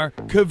we are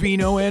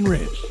Covino and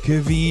Rich.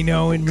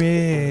 Covino and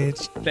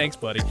Rich. Thanks,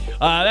 buddy.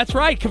 That's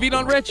right, Covino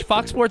and Rich,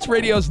 Fox Sports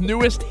Radio's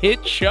newest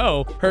hit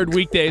show. Heard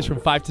weekdays from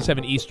 5 to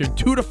 7 Eastern,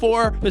 2 to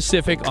 4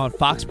 Pacific on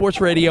Fox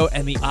Sports Radio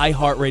and the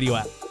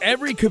iHeartRadio app.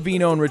 Every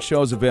Covino and Rich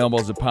show is available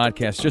as a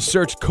podcast. Just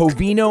search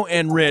Covino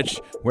and Rich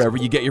wherever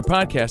you get your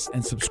podcasts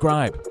and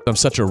subscribe. I'm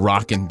such a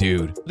rockin'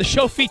 dude. The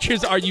show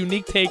features our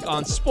unique take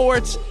on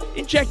sports,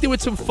 injected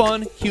with some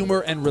fun,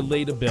 humor, and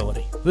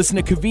relatability. Listen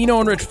to Covino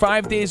and Rich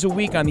 5 days a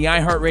week on the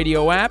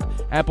iHeartRadio app,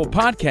 Apple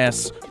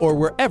Podcasts, or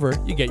wherever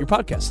you get your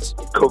podcasts.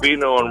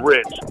 Covino and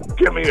Rich,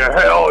 give me a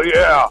hell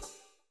yeah.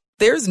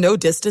 There's no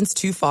distance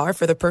too far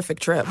for the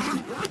perfect trip.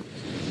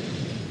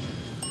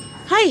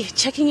 Hi,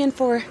 checking in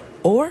for...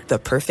 Or the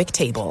perfect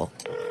table.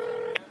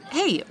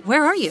 Hey,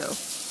 where are you?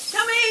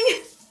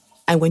 Coming!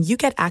 And when you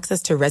get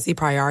access to Resi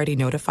Priority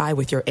Notify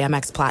with your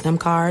Amex Platinum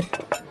card...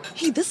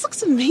 Hey, this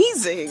looks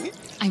amazing.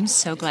 I'm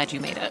so glad you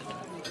made it.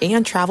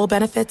 And travel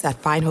benefits at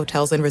fine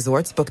hotels and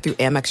resorts booked through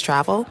Amex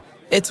Travel,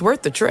 it's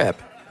worth the trip.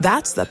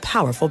 That's the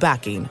powerful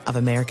backing of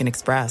American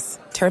Express.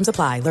 Terms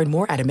apply. Learn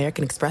more at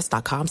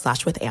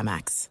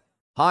americanexpress.com/withAmex.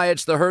 Hi,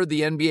 it's The Herd.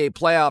 The NBA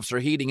playoffs are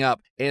heating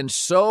up, and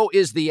so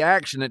is the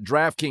action at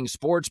DraftKings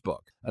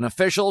Sportsbook, an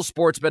official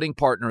sports betting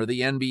partner of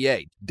the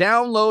NBA.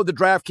 Download the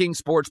DraftKings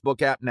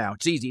Sportsbook app now.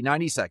 It's easy,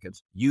 90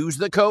 seconds. Use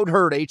the code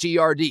HERD,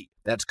 H-E-R-D.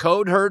 That's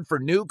code HERD for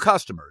new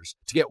customers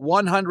to get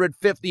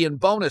 $150 in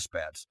bonus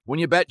bets when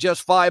you bet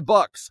just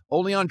 $5.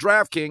 Only on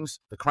DraftKings.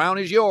 The crown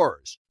is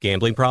yours.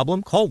 Gambling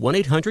problem? Call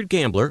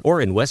 1-800-GAMBLER, or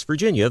in West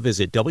Virginia,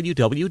 visit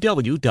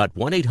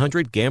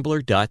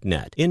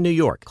www.1800gambler.net. In New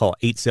York, call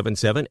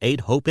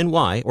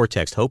 877-8-HOPE-NY or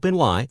text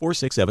HOPE-NY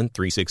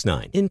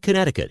 467-369. In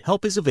Connecticut,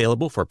 help is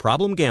available for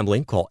problem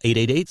gambling. Call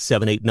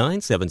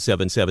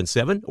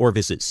 888-789-7777 or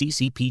visit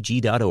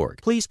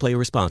ccpg.org. Please play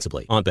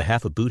responsibly. On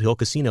behalf of Boot Hill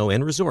Casino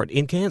and Resort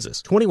in Kansas,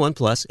 21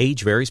 plus,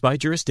 age varies by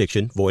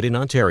jurisdiction, void in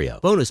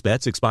Ontario. Bonus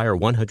bets expire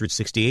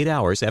 168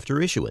 hours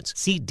after issuance.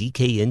 See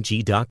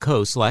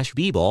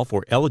dkng.co/bball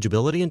for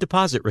eligibility and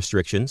deposit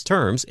restrictions,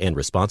 terms, and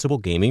responsible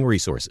gaming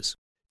resources.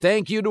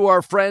 Thank you to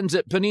our friends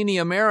at Panini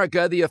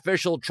America, the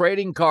official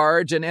trading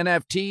cards and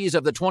NFTs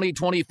of the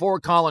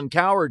 2024 Colin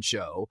Cowherd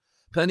Show.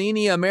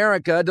 Panini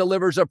America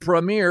delivers a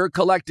premier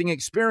collecting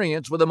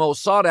experience with the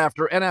most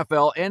sought-after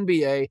NFL,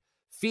 NBA,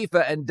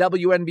 FIFA, and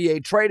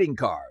WNBA trading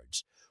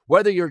cards.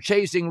 Whether you're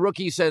chasing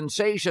rookie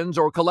sensations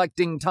or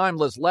collecting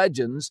timeless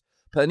legends,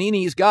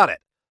 Panini's got it.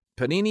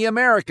 Panini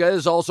America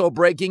is also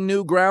breaking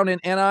new ground in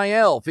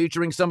NIL,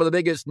 featuring some of the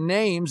biggest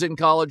names in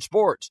college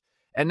sports.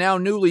 And now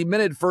newly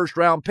minted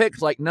first-round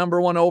picks like number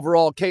 1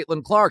 overall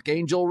Caitlin Clark,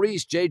 Angel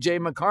Reese, J.J.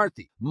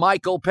 McCarthy,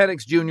 Michael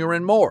Penix Jr.,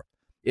 and more.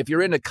 If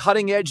you're into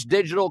cutting-edge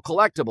digital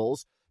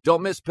collectibles,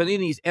 don't miss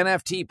Panini's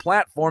NFT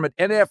platform at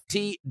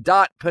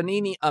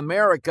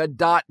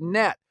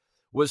nft.paniniamerica.net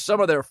with some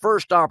of their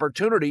first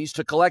opportunities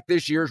to collect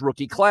this year's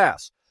rookie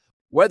class.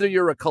 Whether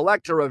you're a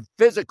collector of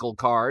physical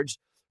cards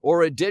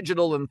or a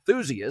digital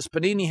enthusiast,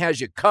 Panini has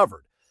you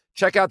covered.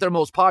 Check out their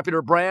most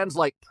popular brands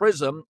like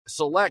Prism,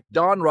 Select,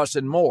 Donruss,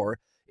 and more,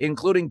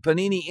 including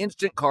Panini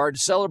Instant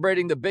Cards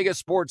celebrating the biggest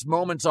sports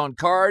moments on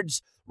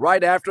cards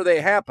right after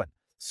they happen,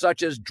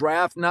 such as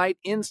Draft Night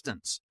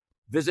Instants.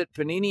 Visit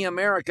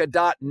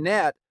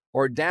PaniniAmerica.net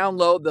or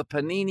download the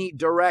Panini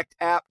Direct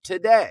app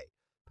today.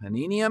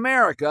 Panini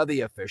America,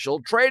 the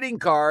official trading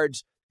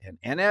cards and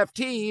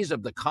NFTs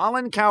of the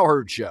Colin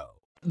Cowherd Show.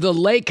 The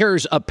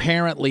Lakers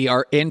apparently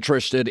are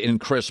interested in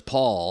Chris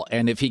Paul,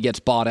 and if he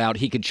gets bought out,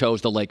 he could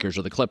choose the Lakers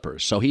or the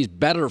Clippers. So he's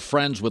better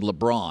friends with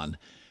LeBron,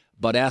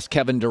 but ask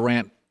Kevin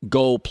Durant,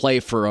 go play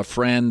for a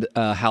friend,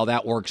 how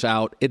that works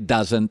out. It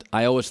doesn't.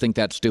 I always think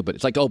that's stupid.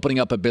 It's like opening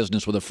up a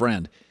business with a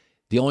friend.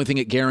 The only thing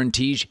it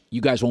guarantees,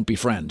 you guys won't be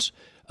friends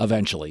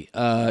eventually.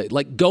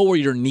 Go where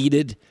you're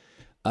needed.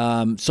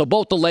 So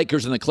both the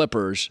Lakers and the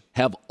Clippers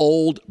have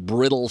old,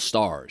 brittle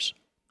stars.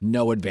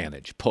 No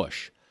advantage.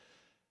 Push.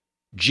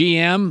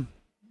 GM,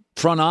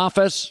 front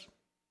office,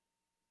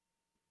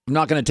 I'm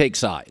not going to take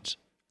sides.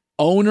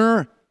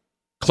 Owner,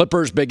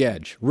 Clippers big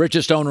edge.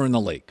 Richest owner in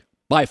the league.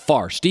 By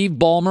far. Steve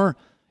Ballmer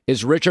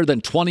is richer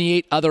than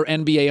 28 other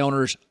NBA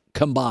owners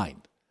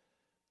combined.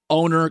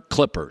 Owner,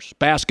 Clippers.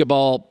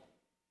 Basketball,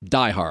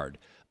 diehard.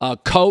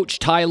 Coach,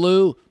 Ty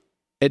Lue,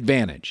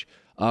 advantage.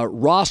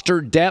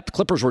 Roster depth,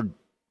 Clippers were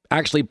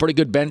actually pretty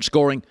good bench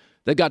scoring.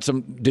 They've got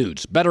some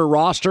dudes. Better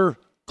roster,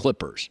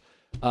 Clippers.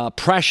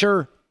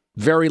 Pressure,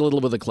 very little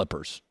with the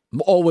Clippers.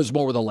 Always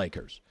more with the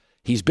Lakers.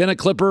 He's been a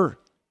Clipper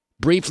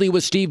briefly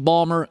with Steve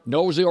Ballmer,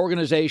 knows the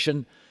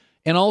organization,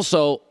 and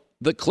also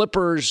the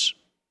Clippers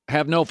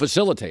have no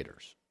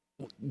facilitators.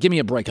 Give me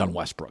a break on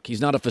Westbrook.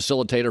 He's not a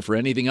facilitator for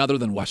anything other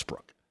than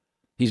Westbrook.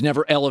 He's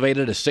never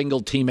elevated a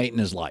single teammate in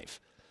his life.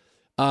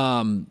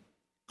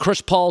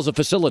 Chris Paul's a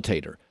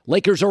facilitator.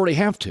 Lakers already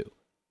have two.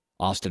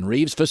 Austin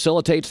Reeves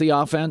facilitates the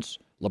offense.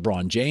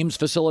 LeBron James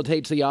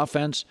facilitates the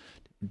offense.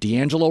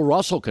 D'Angelo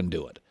Russell can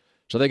do it.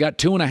 So they got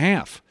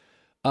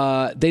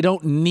 2.5. They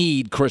don't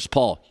need Chris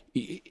Paul.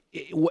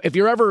 If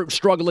you're ever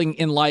struggling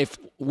in life,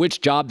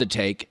 which job to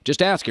take,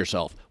 just ask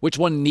yourself, which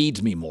one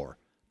needs me more?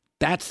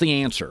 That's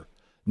the answer,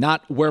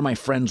 not where my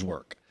friends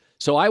work.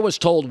 So I was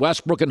told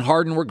Westbrook and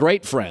Harden were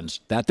great friends.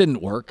 That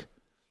didn't work.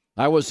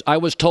 I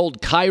was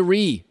told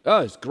Kyrie,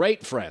 it's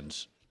great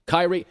friends.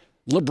 Kyrie,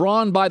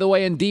 LeBron, by the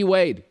way, and D.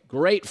 Wade,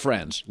 great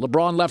friends.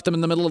 LeBron left them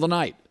in the middle of the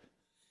night.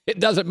 It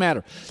doesn't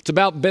matter. It's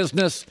about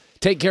business.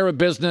 Take care of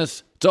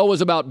business. It's always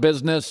about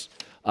business.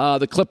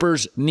 The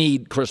Clippers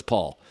need Chris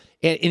Paul.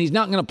 And he's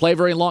not going to play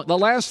very long. The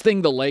last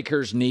thing the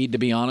Lakers need, to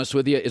be honest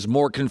with you, is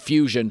more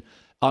confusion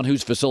on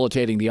who's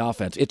facilitating the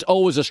offense. It's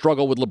always a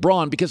struggle with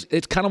LeBron because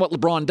it's kind of what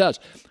LeBron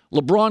does.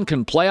 LeBron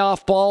can play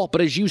off ball,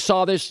 but as you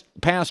saw this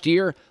past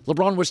year,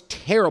 LeBron was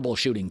terrible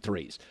shooting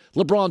threes.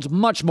 LeBron's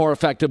much more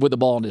effective with the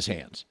ball in his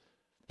hands.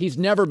 He's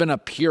never been a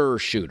pure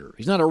shooter.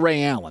 He's not a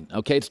Ray Allen,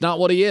 okay? It's not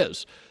what he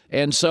is.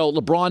 And so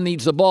LeBron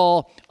needs the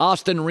ball.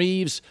 Austin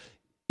Reeves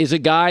is a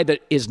guy that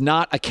is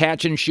not a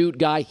catch-and-shoot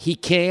guy. He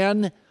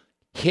can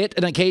hit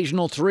an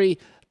occasional three,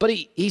 but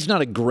he's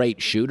not a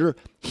great shooter.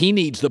 He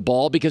needs the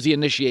ball because he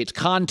initiates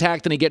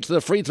contact and he gets to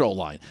the free throw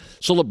line.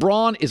 So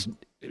LeBron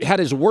had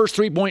his worst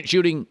three-point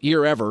shooting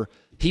year ever.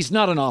 He's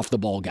not an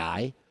off-the-ball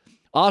guy.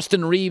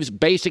 Austin Reeves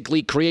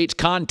basically creates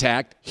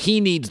contact.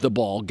 He needs the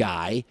ball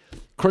guy.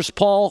 Chris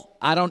Paul,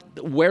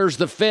 where's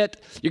the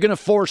fit? You're going to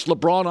force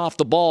LeBron off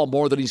the ball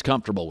more than he's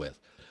comfortable with.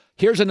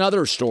 Here's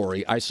another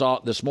story I saw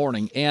this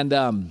morning. And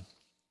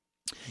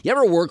you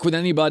ever work with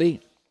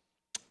anybody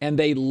and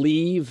they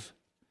leave,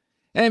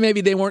 and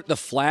maybe they weren't the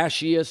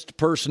flashiest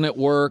person at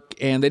work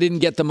and they didn't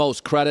get the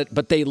most credit,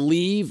 but they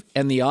leave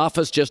and the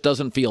office just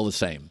doesn't feel the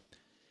same.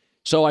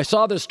 So I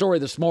saw this story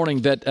this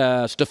morning that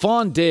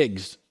Stephon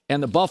Diggs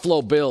and the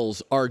Buffalo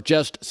Bills are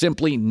just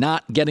simply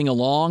not getting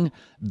along.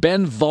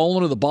 Ben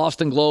Volen of the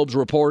Boston Globe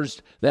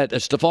reports that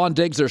Stephon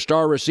Diggs, their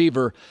star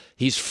receiver,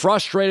 he's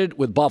frustrated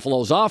with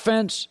Buffalo's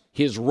offense,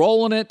 his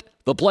role in it,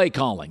 the play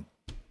calling.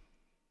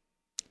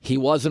 He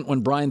wasn't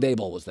when Brian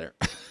Daboll was there.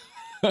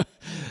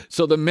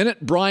 So the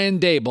minute Brian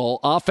Daboll,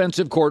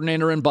 offensive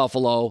coordinator in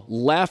Buffalo,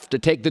 left to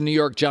take the New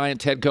York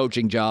Giants head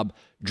coaching job,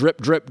 drip,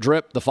 drip,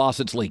 drip, the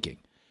faucet's leaking.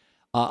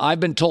 I've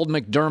been told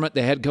McDermott,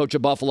 the head coach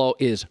of Buffalo,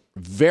 is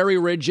very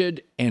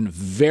rigid and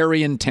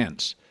very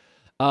intense.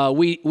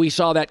 We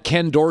saw that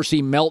Ken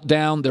Dorsey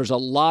meltdown. There's a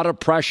lot of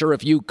pressure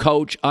if you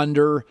coach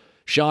under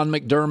Sean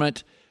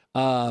McDermott.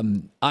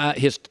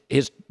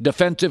 His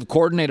defensive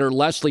coordinator,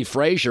 Leslie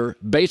Frazier,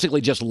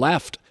 basically just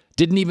left.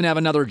 Didn't even have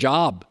another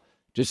job.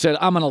 Just said,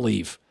 I'm going to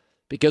leave.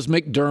 Because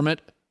McDermott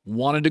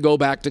wanted to go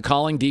back to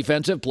calling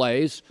defensive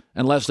plays,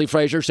 and Leslie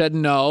Frazier said,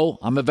 no,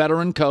 I'm a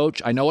veteran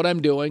coach. I know what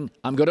I'm doing.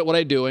 I'm good at what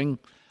I'm doing.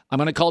 I'm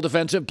going to call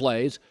defensive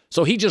plays.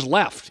 So he just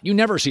left. You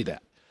never see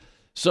that.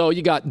 So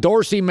you got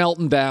Dorsey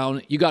melting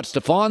down. You got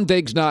Stephon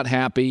Diggs not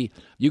happy.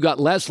 You got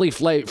Leslie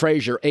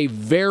Frazier, a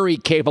very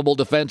capable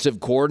defensive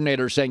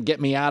coordinator, saying,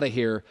 get me out of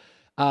here.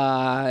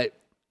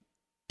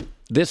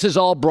 This is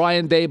all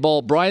Brian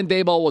Daboll. Brian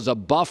Daboll was a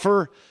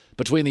buffer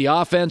between the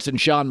offense and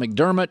Sean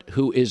McDermott,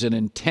 who is an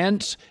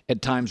intense,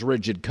 at times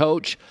rigid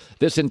coach.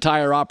 This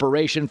entire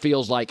operation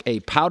feels like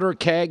a powder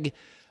keg.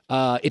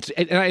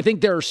 And I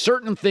think there are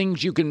certain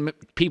things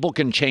people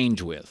can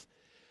change with.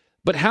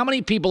 But how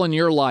many people in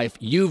your life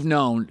you've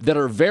known that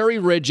are very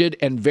rigid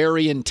and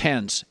very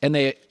intense, and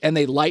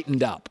they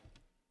lightened up?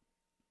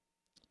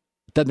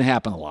 Doesn't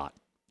happen a lot.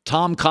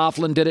 Tom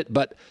Coughlin did it,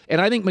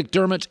 and I think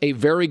McDermott's a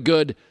very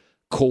good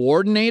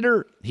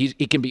coordinator. He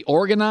can be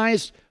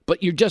organized,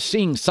 but you're just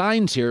seeing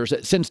signs here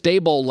that since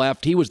Daboll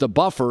left, he was the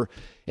buffer,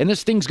 and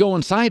this thing's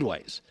going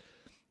sideways.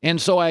 And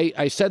so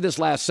I said this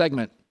last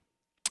segment.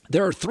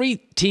 There are 3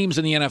 teams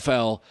in the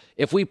NFL,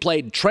 if we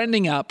played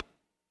trending up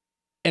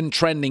and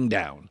trending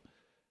down.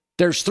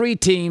 There's 3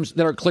 teams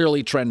that are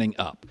clearly trending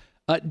up.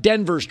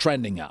 Denver's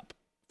trending up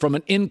from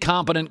an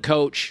incompetent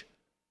coach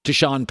to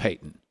Sean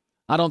Payton.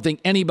 I don't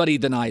think anybody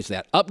denies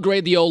that.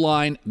 Upgrade the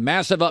O-line,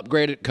 massive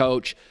upgrade at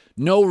coach.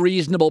 No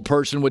reasonable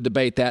person would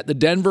debate that. The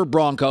Denver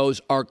Broncos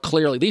are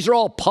clearly, these are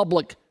all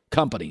public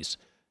companies.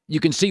 You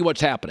can see what's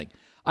happening.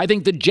 I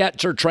think the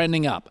Jets are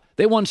trending up.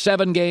 They won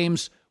 7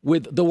 games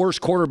with the worst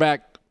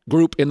quarterback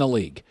group in the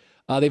league.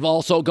 They've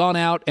also gone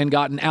out and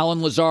gotten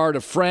Alan Lazard,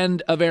 a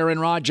friend of Aaron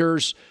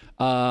Rodgers.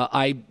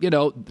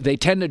 They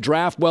tend to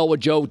draft well with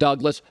Joe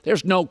Douglas.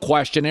 There's no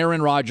question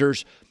Aaron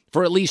Rodgers,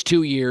 for at least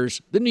 2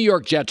 years, the New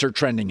York Jets are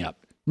trending up.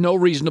 No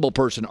reasonable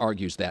person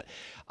argues that.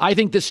 I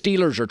think the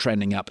Steelers are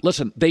trending up.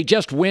 Listen, they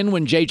just win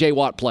when J.J.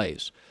 Watt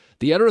plays.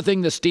 The other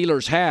thing the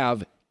Steelers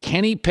have,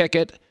 Kenny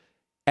Pickett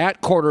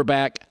at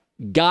quarterback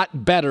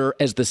got better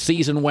as the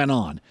season went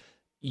on.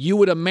 You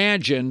would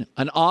imagine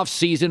an off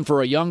season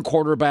for a young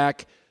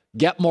quarterback,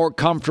 get more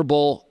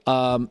comfortable.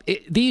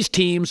 These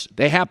teams,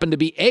 they happen to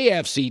be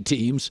AFC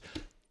teams.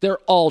 They're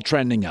all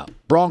trending up.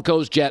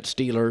 Broncos, Jets,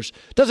 Steelers.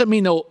 Doesn't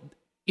mean they're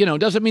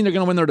going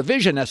to win their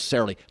division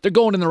necessarily. They're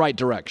going in the right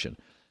direction.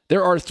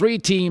 There are 3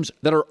 teams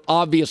that are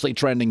obviously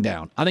trending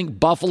down. I think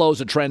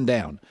Buffalo's a trend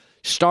down.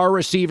 Star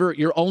receiver,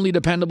 your only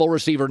dependable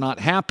receiver,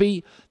 not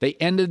happy. They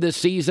ended the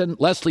season.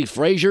 Leslie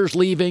Frazier's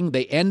leaving.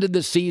 They ended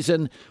the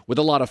season with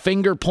a lot of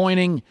finger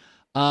pointing.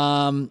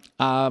 I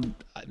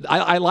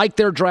like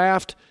their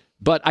draft,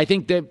 but I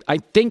think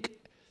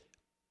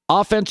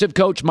offensive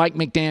coach Mike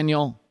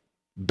McDaniel,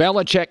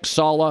 Belichick,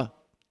 Saleh.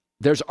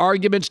 There's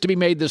arguments to be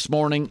made this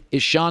morning.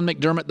 Is Sean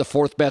McDermott the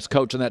 4th best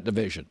coach in that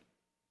division?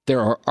 There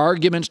are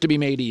arguments to be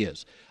made he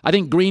is. I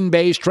think Green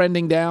Bay's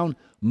trending down.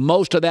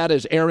 Most of that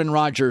is Aaron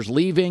Rodgers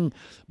leaving.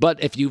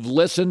 But if you've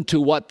listened to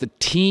what the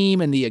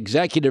team and the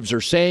executives are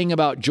saying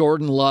about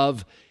Jordan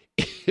Love,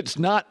 it's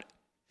not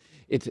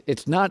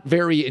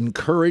very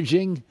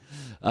encouraging.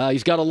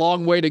 He's got a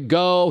long way to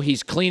go.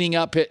 He's cleaning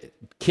up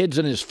kids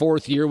in his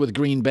 4th year with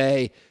Green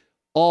Bay.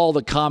 All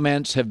the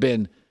comments have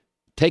been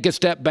take a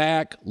step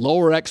back,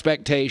 lower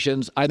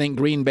expectations. I think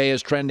Green Bay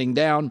is trending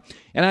down.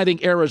 And I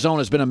think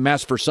Arizona's been a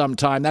mess for some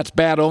time. That's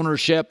bad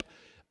ownership.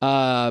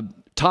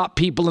 Top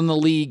people in the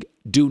league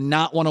do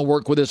not want to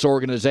work with this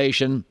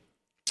organization,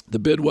 the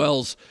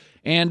Bidwells.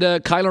 And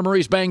Kyler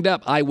Murray's banged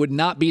up. I would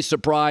not be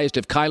surprised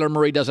if Kyler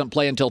Murray doesn't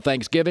play until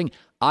Thanksgiving.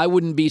 I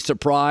wouldn't be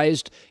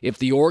surprised if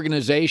the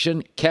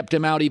organization kept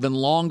him out even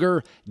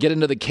longer, get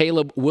into the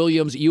Caleb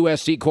Williams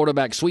USC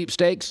quarterback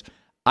sweepstakes.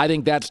 I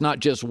think that's not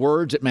just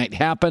words. It might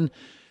happen.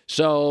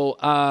 So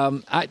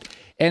I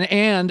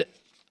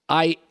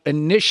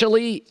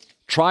initially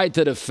tried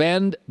to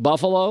defend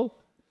Buffalo.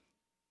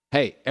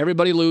 Hey,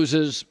 everybody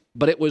loses,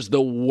 but it was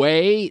the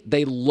way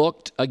they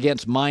looked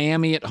against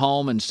Miami at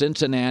home and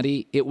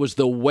Cincinnati. It was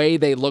the way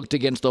they looked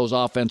against those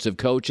offensive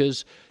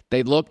coaches.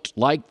 They looked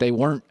like they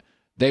weren't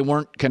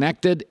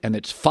connected, and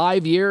it's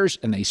 5 years,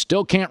 and they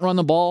still can't run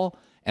the ball,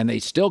 and they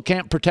still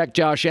can't protect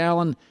Josh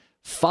Allen.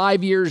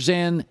 5 years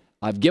in,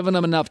 I've given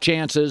them enough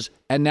chances,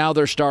 and now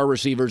their star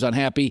receiver's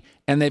unhappy,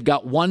 and they've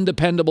got one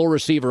dependable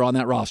receiver on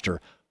that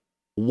roster.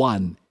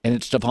 One, and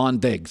it's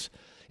Stephon Diggs.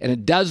 And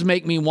it does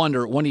make me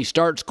wonder when he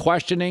starts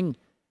questioning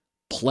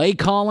play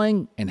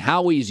calling and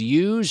how he's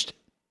used,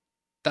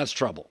 that's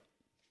trouble.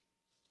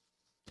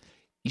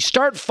 You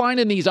start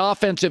finding these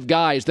offensive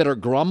guys that are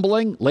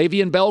grumbling.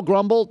 Le'Veon Bell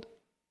grumbled,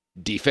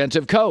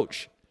 defensive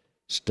coach.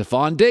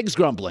 Stephon Diggs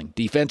grumbling,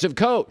 defensive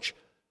coach.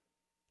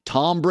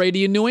 Tom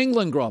Brady in New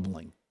England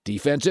grumbling,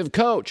 defensive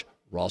coach.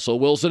 Russell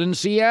Wilson in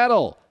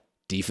Seattle,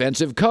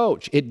 defensive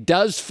coach. It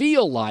does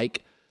feel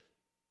like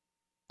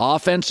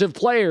offensive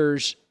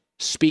players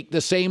speak the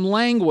same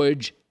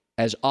language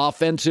as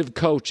offensive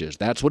coaches.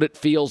 That's what it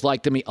feels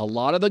like to me. A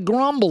lot of the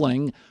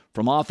grumbling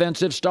from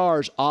offensive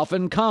stars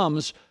often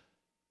comes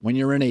when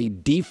you're in a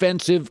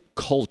defensive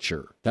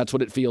culture. That's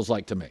what it feels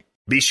like to me.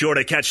 Be sure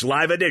to catch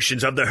live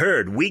editions of The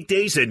Herd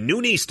weekdays at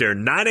noon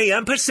Eastern, 9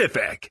 a.m.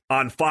 Pacific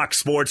on Fox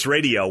Sports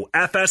Radio,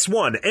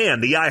 FS1,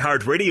 and the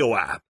iHeartRadio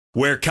app.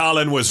 Where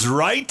Colin was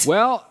right?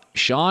 Well,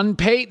 Sean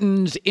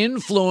Payton's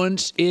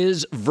influence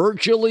is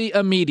virtually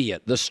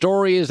immediate. The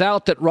story is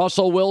out that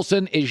Russell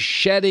Wilson is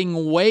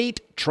shedding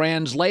weight.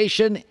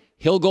 Translation,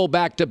 he'll go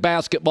back to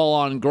basketball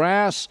on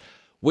grass,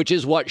 which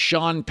is what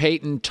Sean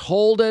Payton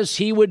told us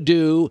he would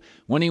do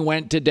when he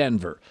went to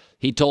Denver.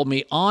 He told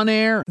me on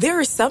air, there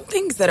are some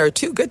things that are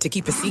too good to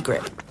keep a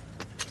secret.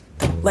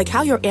 Like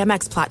how your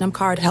Amex Platinum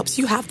card helps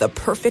you have the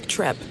perfect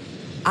trip.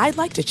 I'd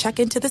like to check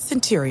into the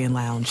Centurion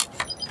Lounge.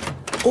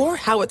 Or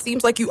how it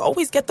seems like you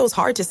always get those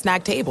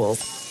hard-to-snag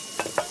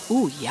tables.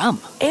 Ooh,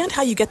 yum. And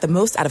how you get the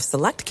most out of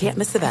select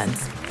can't-miss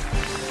events.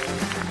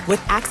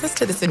 With access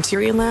to the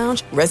Centurion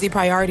Lounge, Resi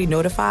Priority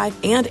Notified,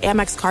 and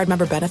Amex card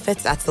member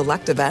benefits at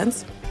select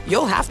events,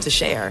 you'll have to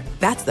share.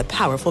 That's the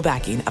powerful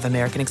backing of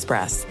American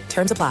Express.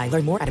 Terms apply.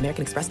 Learn more at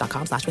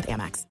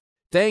americanexpress.com/withAmex.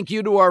 Thank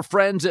you to our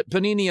friends at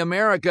Panini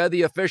America,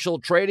 the official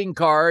trading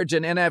cards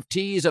and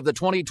NFTs of the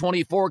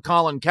 2024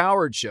 Colin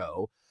Cowherd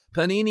Show.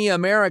 Panini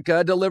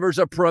America delivers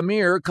a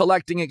premier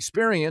collecting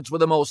experience with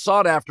the most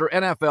sought-after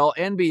NFL,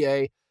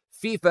 NBA,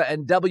 FIFA,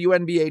 and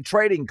WNBA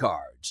trading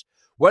cards.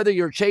 Whether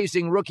you're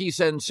chasing rookie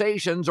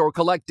sensations or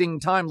collecting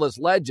timeless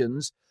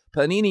legends,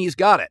 Panini's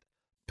got it.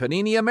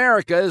 Panini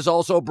America is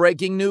also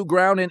breaking new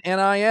ground in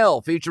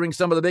NIL, featuring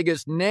some of the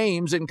biggest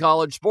names in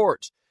college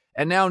sports.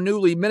 And now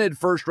newly minted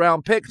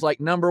first-round picks like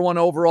number 1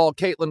 overall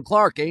Caitlin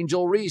Clark,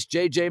 Angel Reese,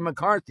 J.J.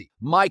 McCarthy,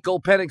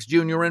 Michael Penix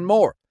Jr., and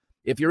more.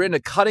 If you're into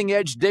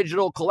cutting-edge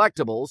digital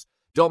collectibles,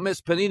 don't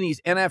miss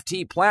Panini's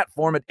NFT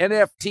platform at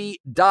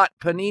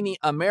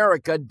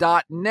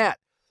nft.paniniamerica.net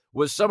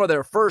with some of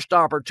their first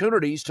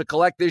opportunities to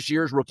collect this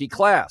year's rookie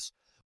class.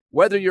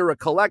 Whether you're a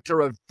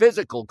collector of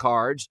physical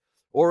cards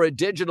or a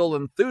digital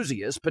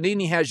enthusiast,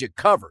 Panini has you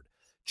covered.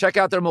 Check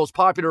out their most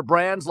popular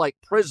brands like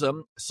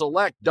Prism,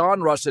 Select,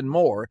 Donruss, and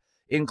more,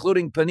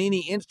 including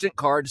Panini Instant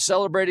Cards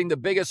celebrating the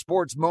biggest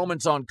sports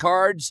moments on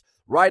cards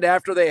right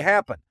after they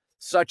happen,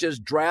 such as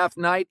Draft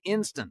Night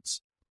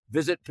Instants.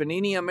 Visit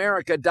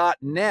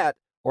PaniniAmerica.net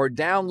or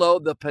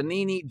download the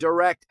Panini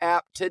Direct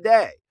app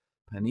today.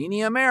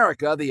 Panini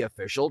America, the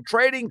official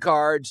trading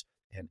cards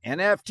and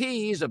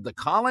NFTs of the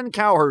Colin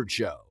Cowherd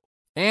Show.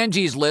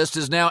 Angie's List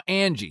is now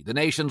Angie, the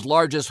nation's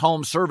largest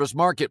home service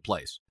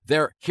marketplace.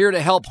 They're here to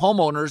help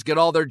homeowners get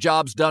all their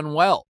jobs done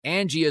well.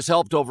 Angie has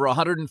helped over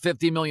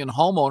 150 million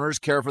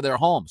homeowners care for their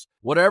homes.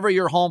 Whatever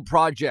your home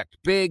project,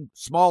 big,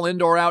 small,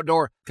 indoor,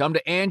 outdoor, come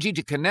to Angie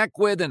to connect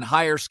with and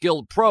hire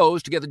skilled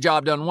pros to get the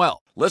job done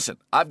well. Listen,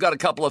 I've got a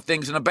couple of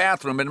things in a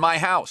bathroom in my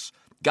house.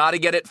 Got to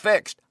get it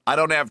fixed. I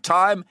don't have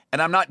time, and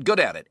I'm not good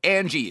at it.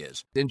 Angie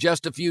is. In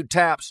just a few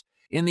taps,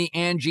 in the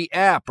Angie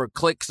app or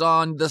clicks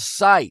on the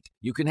site,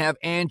 you can have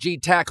Angie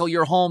tackle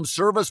your home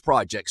service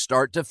project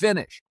start to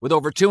finish. With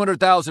over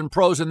 200,000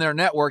 pros in their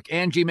network,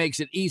 Angie makes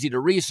it easy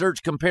to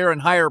research, compare,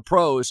 and hire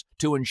pros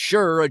to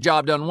ensure a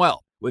job done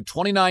well. With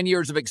 29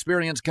 years of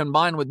experience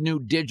combined with new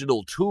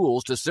digital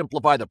tools to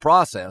simplify the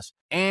process,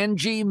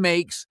 Angie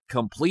makes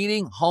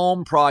completing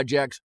home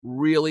projects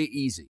really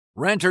easy.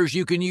 Renters,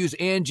 you can use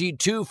Angie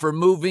too for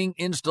moving,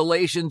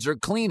 installations, or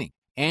cleaning.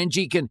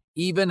 Angie can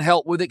even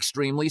help with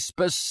extremely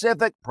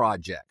specific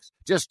projects.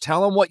 Just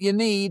tell them what you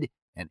need,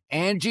 and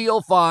Angie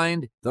will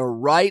find the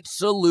right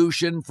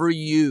solution for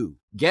you.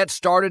 Get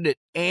started at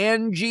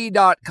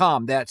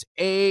Angie.com. That's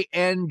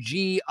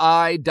ANGI.com,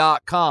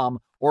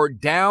 or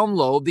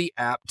download the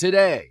app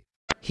today.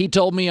 He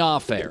told me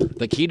off air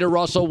the key to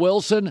Russell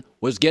Wilson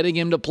was getting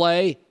him to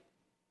play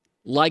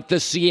like the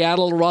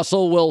Seattle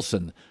Russell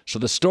Wilson. So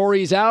the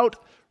story's out.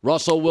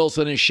 Russell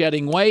Wilson is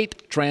shedding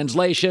weight.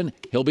 Translation,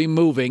 he'll be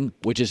moving,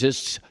 which is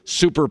his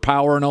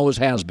superpower and always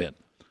has been.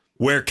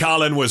 Where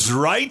Colin was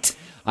right?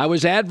 I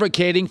was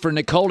advocating for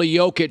Nikola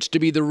Jokic to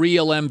be the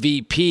real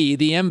MVP.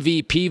 The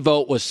MVP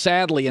vote was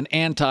sadly an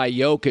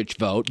anti-Jokic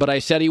vote, but I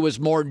said he was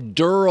more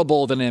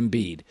durable than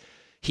Embiid.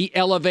 He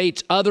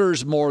elevates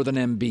others more than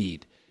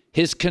Embiid.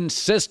 His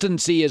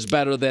consistency is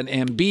better than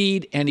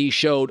Embiid, and he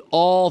showed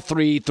all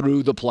three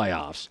through the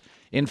playoffs.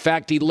 In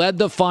fact, he led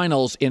the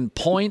finals in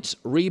points,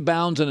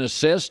 rebounds, and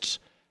assists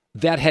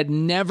that had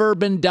never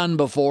been done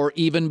before,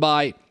 even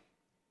by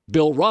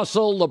Bill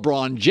Russell,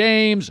 LeBron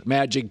James,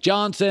 Magic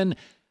Johnson,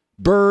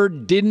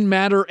 Bird, didn't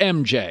matter,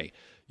 MJ.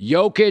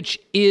 Jokic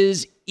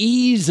is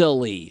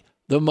easily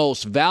the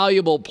most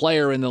valuable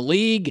player in the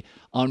league.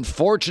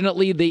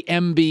 Unfortunately, the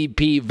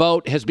MVP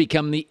vote has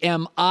become the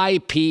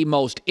MIP,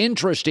 most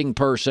interesting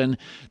person.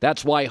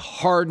 That's why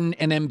Harden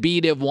and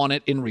Embiid have won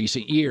it in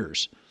recent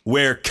years.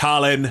 Where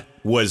Colin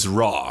was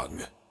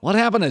wrong. What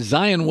happened to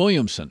Zion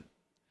Williamson?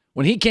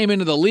 When he came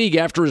into the league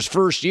after his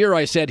first year,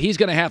 I said he's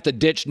going to have to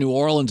ditch New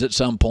Orleans at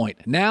some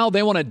point. Now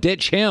they want to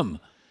ditch him.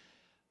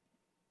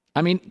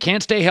 I mean,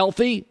 can't stay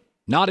healthy,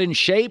 not in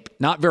shape,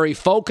 not very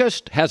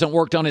focused, hasn't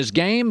worked on his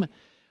game.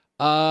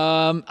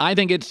 I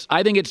think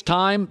it's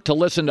time to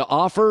listen to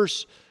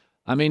offers.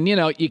 I mean,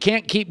 you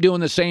can't keep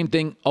doing the same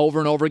thing over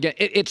and over again.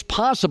 It's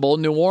possible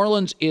New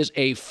Orleans is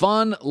a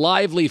fun,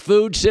 lively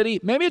food city.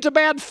 Maybe it's a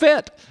bad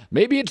fit.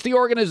 Maybe it's the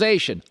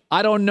organization.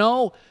 I don't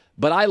know,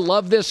 but I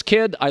love this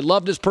kid. I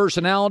loved his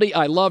personality.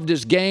 I loved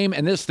his game,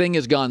 and this thing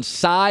has gone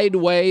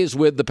sideways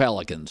with the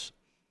Pelicans.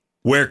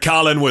 Where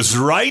Colin was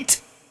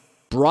right?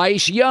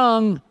 Bryce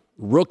Young,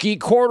 rookie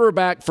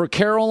quarterback for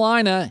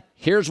Carolina.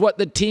 Here's what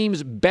the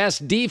team's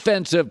best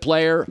defensive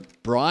player,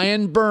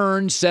 Brian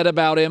Burns, said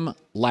about him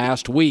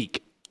last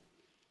week.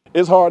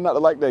 It's hard not to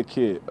like that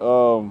kid.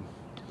 I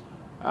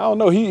don't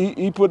know.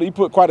 He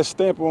put quite a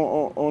stamp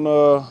on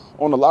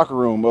the locker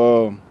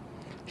room.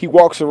 He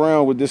walks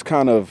around with this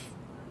kind of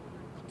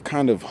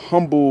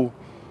humble.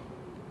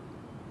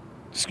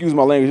 Excuse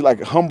my language.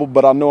 Like humble,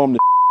 but I know I'm the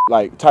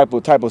like type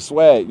of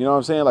swag. You know what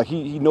I'm saying? Like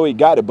he know he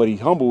got it, but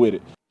he's humble with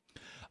it.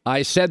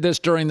 I said this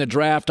during the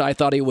draft. I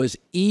thought he was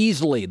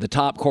easily the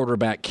top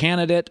quarterback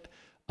candidate.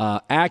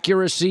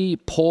 Accuracy,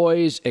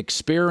 poise,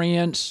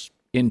 experience,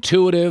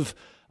 intuitive.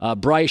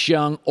 Bryce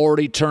Young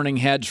already turning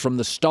heads from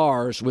the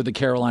stars with the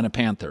Carolina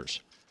Panthers.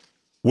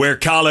 Where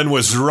Colin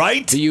was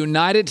right? The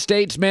United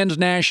States men's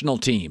national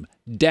team,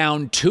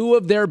 down two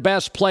of their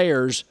best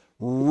players,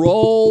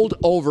 rolled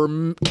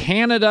over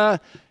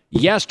Canada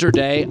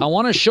yesterday. I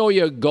want to show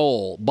you a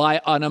goal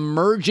by an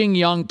emerging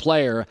young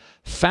player,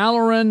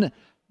 Falarin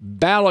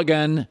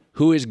Balogun,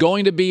 who is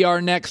going to be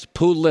our next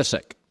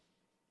Pulisic.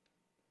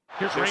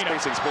 Here's Reyna.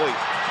 Spacing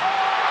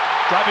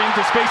driving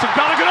into space with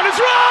Balogun on his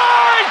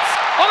right!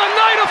 On a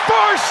night of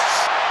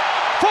firsts,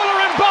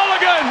 Folarin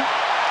Balogun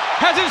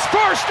has his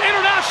first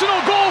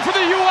international goal for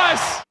the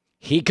U.S.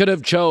 He could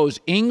have chose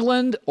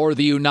England or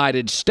the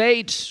United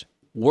States.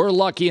 We're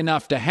lucky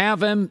enough to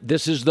have him.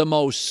 This is the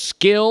most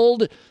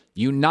skilled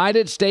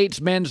United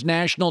States men's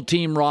national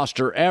team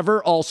roster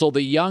ever. Also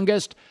the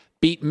youngest.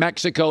 Beat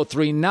Mexico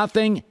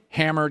 3-0.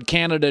 Hammered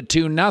Canada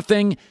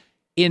 2-0.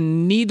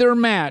 In neither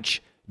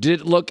match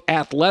did it look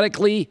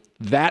athletically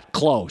that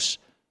close.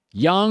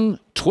 Young,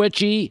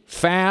 twitchy,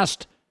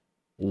 fast.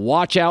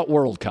 Watch out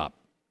World Cup.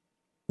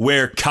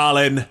 Where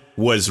Colin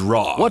was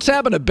wrong. What's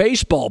happened to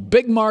baseball?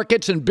 Big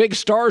markets and big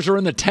stars are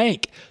in the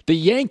tank. The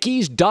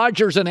Yankees,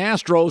 Dodgers, and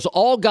Astros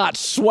all got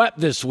swept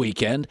this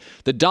weekend.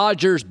 The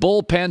Dodgers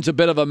bullpen's a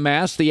bit of a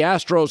mess. The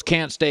Astros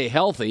can't stay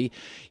healthy.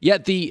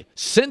 Yet the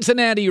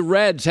Cincinnati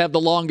Reds have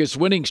the longest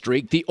winning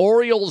streak. The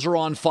Orioles are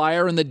on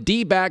fire, and the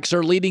D-backs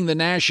are leading the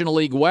National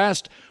League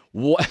West.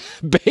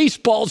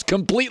 Baseball's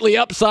completely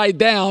upside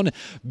down.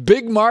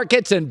 Big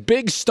markets and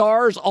big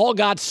stars all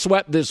got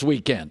swept this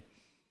weekend.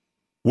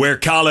 Where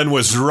Colin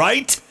was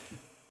right?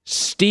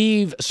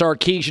 Steve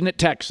Sarkisian at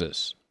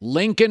Texas.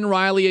 Lincoln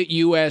Riley at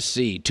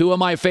USC. Two of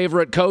my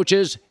favorite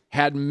coaches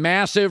had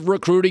massive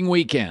recruiting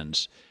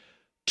weekends.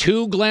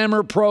 Two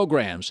glamour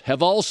programs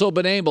have also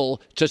been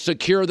able to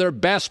secure their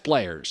best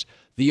players.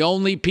 The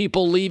only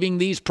people leaving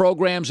these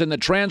programs in the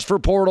transfer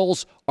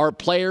portals are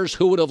players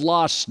who would have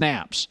lost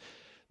snaps.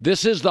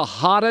 This is the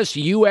hottest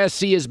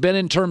USC has been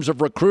in terms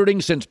of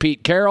recruiting since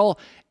Pete Carroll,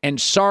 and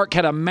Sark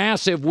had a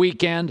massive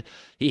weekend.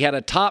 He had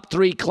a top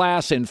 3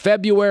 class in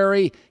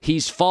February.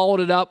 He's followed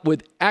it up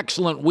with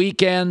excellent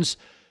weekends.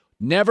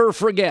 Never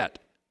forget,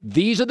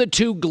 these are the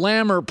two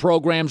glamour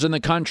programs in the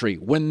country.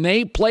 When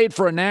they played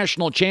for a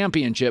national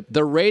championship,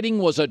 the rating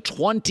was a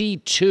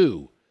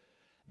 22.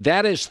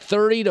 That is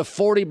 30 to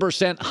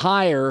 40%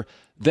 higher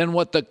than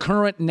what the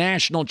current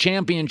national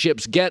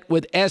championships get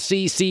with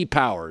SEC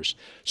powers.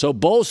 So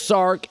both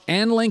Sark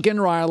and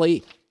Lincoln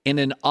Riley, in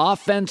an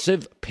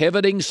offensive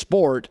pivoting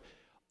sport,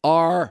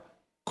 are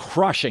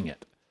crushing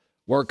it.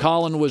 Where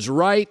Colin was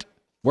right,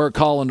 where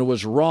Colin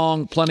was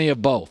wrong, plenty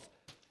of both.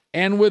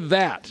 And with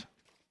that,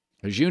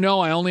 as you know,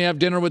 I only have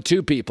dinner with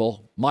two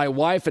people, my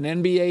wife and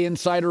NBA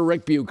insider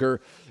Rick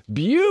Bucher.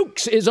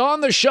 Bukes is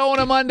on the show on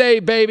a Monday,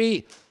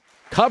 baby.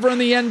 Covering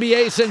the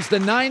NBA since the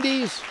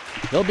 90s.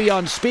 He'll be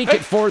on Speak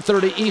at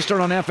 4:30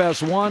 Eastern on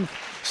FS1.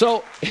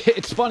 So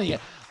it's funny.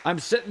 I'm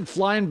sitting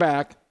flying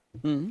back,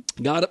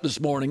 got up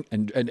this morning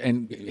and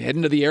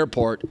heading to the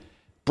airport.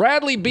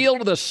 Bradley Beal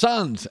to the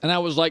Suns. And I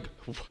was like,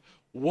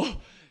 whoa.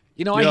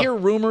 You know, I hear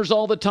rumors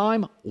all the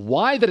time.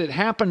 Why did it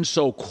happen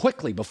so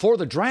quickly before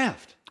the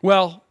draft?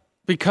 Well,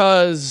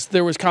 because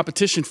there was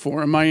competition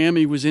for him.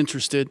 Miami was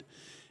interested.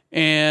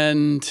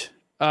 And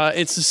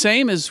it's the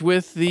same as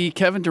with the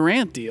Kevin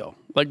Durant deal.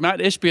 Like Matt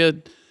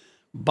Ishbia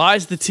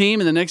buys the team,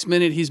 and the next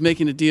minute he's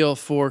making a deal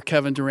for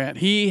Kevin Durant.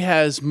 He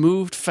has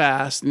moved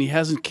fast, and he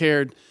hasn't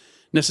cared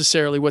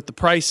necessarily what the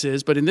price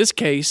is. But in this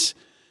case,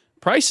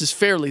 price is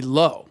fairly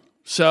low.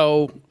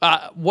 So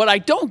what I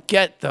don't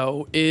get,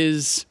 though,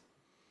 is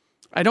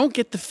I don't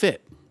get the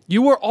fit.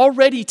 You were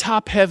already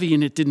top-heavy,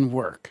 and it didn't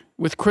work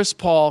with Chris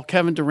Paul,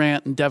 Kevin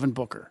Durant, and Devin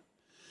Booker.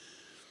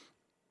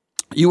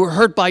 You were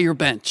hurt by your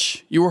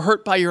bench. You were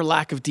hurt by your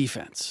lack of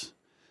defense.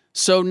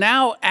 So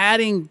now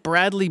adding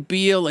Bradley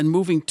Beal and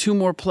moving two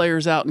more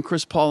players out in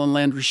Chris Paul and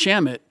Landry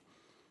Shamet,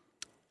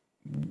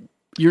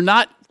 you're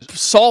not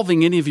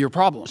solving any of your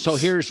problems. So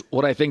here's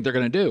what I think they're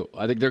going to do.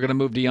 I think they're going to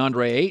move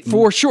DeAndre Ayton.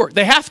 For sure.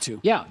 They have to.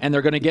 Yeah, and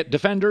they're going to get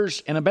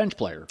defenders and a bench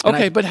player.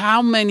 Okay, but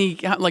how many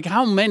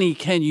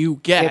can you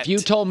get? If you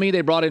told me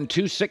they brought in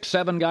 2, 6,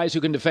 7 guys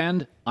who can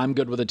defend, I'm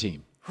good with a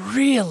team.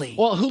 Really?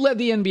 Well, who led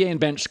the NBA in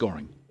bench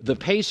scoring? The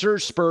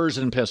Pacers, Spurs,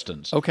 and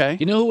Pistons. Okay.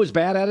 You know who was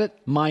bad at it?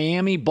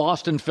 Miami,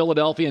 Boston,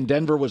 Philadelphia, and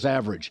Denver was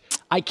average.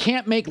 I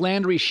can't make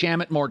Landry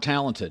Shamet more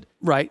talented.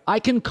 Right. I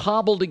can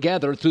cobble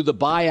together through the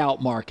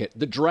buyout market,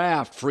 the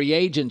draft, free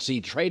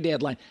agency, trade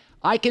deadline.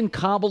 I can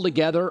cobble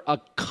together a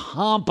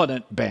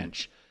competent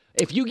bench.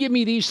 If you give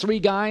me these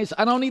 3 guys,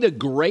 I don't need a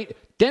great...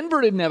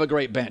 Denver didn't have a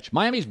great bench.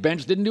 Miami's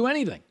bench didn't do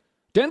anything.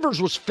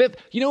 Denver's was 5th.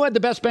 You know who had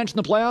the best bench in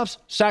the playoffs?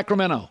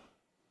 Sacramento.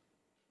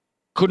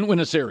 Couldn't win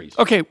a series.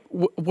 Okay,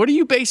 what are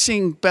you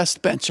basing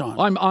best bench on?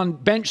 I'm on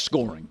bench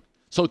scoring.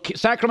 So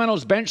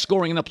Sacramento's bench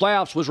scoring in the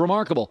playoffs was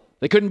remarkable.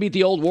 They couldn't beat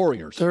the old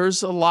Warriors.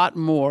 There's a lot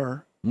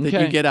more that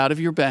you get out of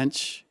your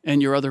bench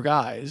and your other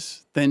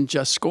guys than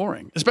just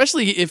scoring,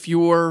 especially if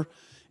you're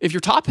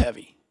top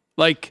heavy.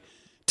 Like,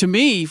 to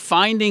me,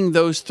 finding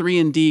those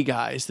 3-and-D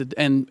guys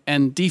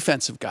and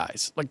defensive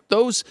guys, like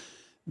those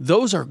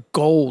are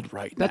gold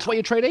right now. That's what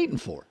you trade Ayton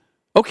for.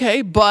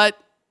 Okay, but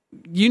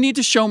you need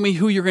to show me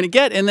who you're going to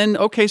get. And then,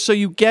 okay, so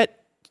you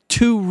get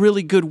 2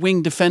 really good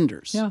wing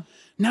defenders. Yeah.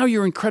 Now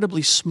you're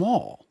incredibly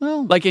small.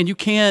 Well, and you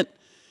can't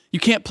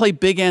play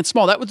big and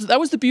small. That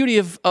was the beauty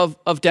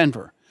of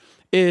Denver,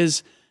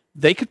 is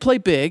they could play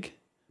big,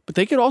 but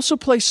they could also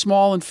play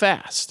small and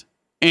fast.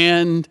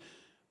 And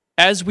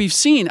as we've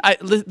seen,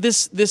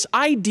 this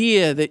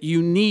idea that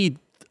you need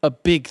a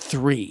big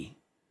three,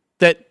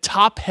 that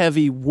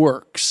top-heavy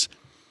works,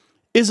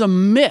 is a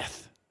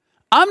myth.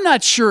 I'm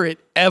not sure it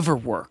ever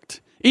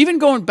worked. Even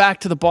going back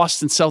to the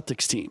Boston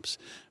Celtics teams,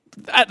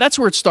 that's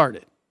where it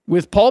started,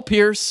 with Paul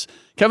Pierce,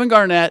 Kevin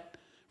Garnett,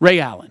 Ray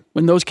Allen,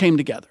 when those came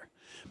together.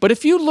 But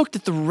if you looked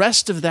at the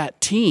rest of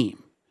that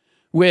team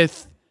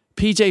with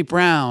P.J.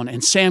 Brown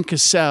and Sam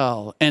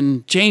Cassell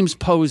and James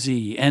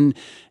Posey and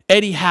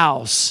Eddie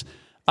House,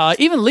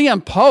 even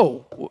Liam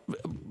Poe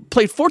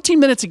played 14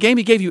 minutes a game.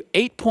 He gave you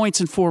 8 points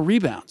and 4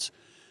 rebounds.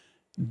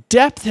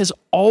 Depth has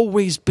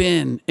always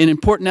been an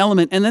important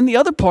element. And then the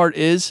other part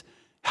is,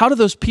 how do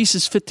those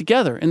pieces fit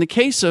together? In the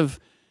case of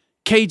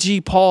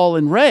KG, Paul,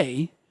 and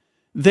Ray,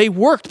 they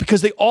worked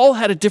because they all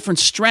had a different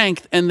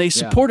strength and they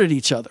supported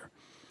each other.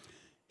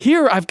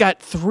 Here I've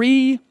got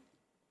 3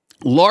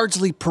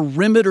 largely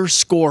perimeter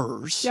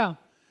scorers. Yeah.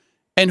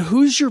 And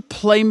who's your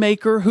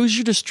playmaker? Who's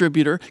your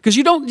distributor? Because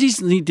you don't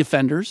just need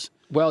defenders.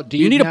 Well,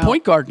 you need a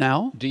point guard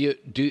now?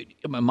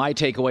 My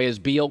takeaway is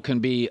Beal can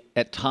be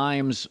at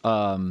times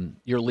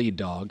your lead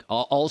dog.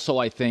 Also,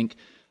 I think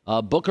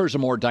Booker's a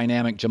more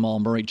dynamic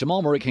Jamal Murray.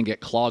 Jamal Murray can get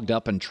clogged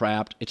up and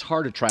trapped. It's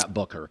hard to trap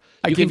Booker.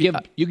 You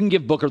can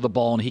give Booker the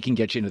ball and he can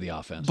get you into the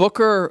offense.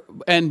 Booker,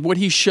 and what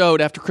he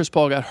showed after Chris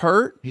Paul got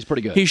hurt, he's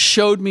pretty good. He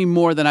showed me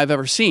more than I've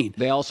ever seen.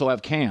 They also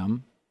have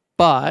Cam,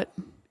 but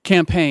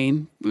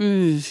Campaign,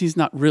 he's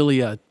not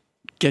really a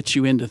get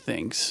you into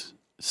things.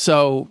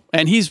 So,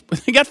 and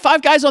they got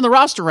 5 guys on the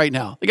roster right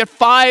now. They got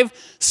 5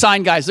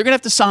 signed guys. They're going to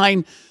have to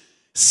sign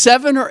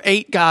 7 or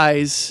 8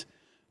 guys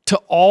to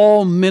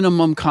all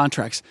minimum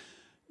contracts.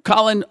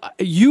 Colin,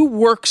 you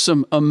work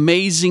some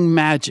amazing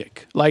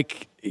magic.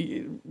 Like,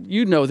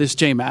 you know this,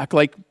 J-Mac.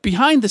 Like,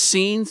 behind the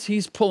scenes,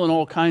 he's pulling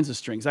all kinds of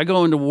strings. I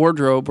go into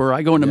wardrobe or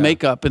I go into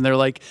makeup, and they're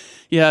like,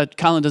 yeah,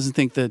 Colin doesn't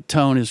think the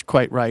tone is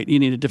quite right. You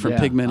need a different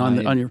pigment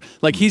on your...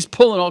 Like, he's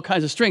pulling all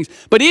kinds of strings.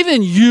 But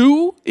even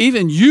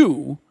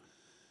you,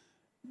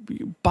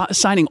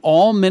 signing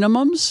all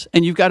minimums,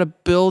 and you've got to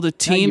build a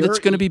team that's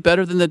going to be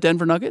better than the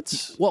Denver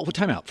Nuggets? Well,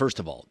 time out. First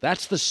of all,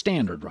 that's the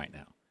standard right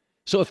now.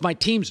 So if my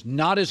team's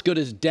not as good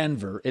as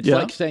Denver, it's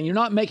like saying you're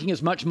not making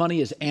as much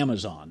money as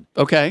Amazon.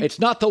 Okay. It's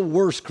not the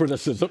worst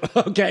criticism.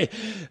 Okay.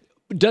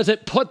 Does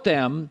it put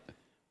them,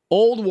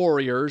 old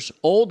Warriors,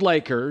 old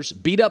Lakers,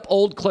 beat up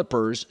old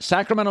Clippers,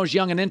 Sacramento's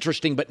young and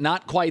interesting, but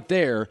not quite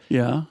there.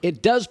 Yeah.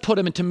 It does put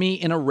them, to me,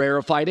 in a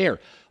rarefied air.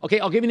 Okay,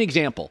 I'll give you an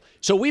example.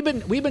 So we've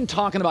been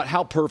talking about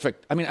how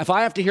perfect. I mean, if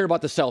I have to hear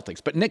about the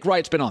Celtics, but Nick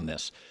Wright's been on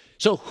this.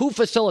 So who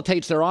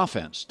facilitates their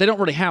offense? They don't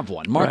really have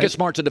one. Marcus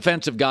Smart's a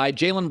defensive guy.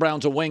 Jaylen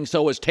Brown's a wing.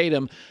 So is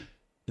Tatum.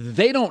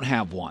 They don't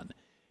have one.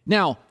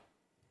 Now,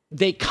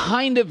 they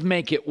kind of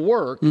make it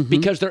work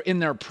because they're in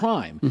their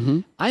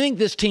prime. I think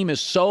this team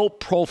is so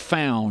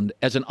profound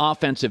as an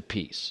offensive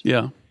piece.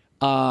 Yeah.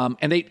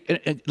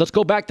 And let's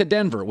go back to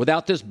Denver.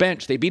 Without this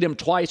bench, they beat him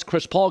twice.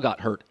 Chris Paul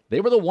got hurt.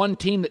 They were the one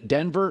team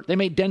that they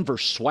made Denver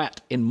sweat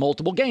in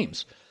multiple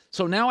games.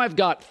 So now I've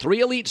got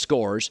 3 elite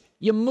scorers.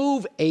 You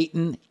move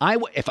Ayton.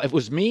 If it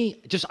was me,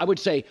 I would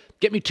say,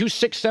 get me 2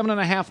 6,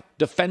 7.5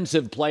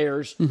 defensive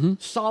players,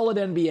 solid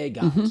NBA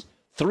guys,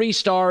 3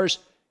 stars.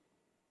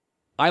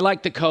 I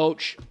like the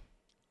coach.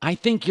 I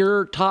think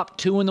you're top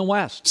 2 in the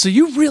West. So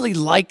you really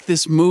like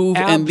this move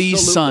and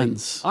these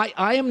Suns?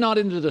 I am not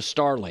into the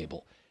star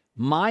label.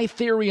 My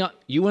theory,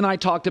 you and I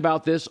talked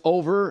about this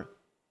over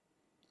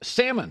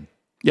salmon.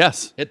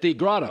 Yes. At the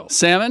grotto.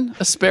 Salmon,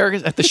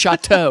 asparagus at the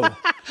chateau.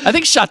 I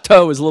think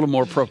chateau is a little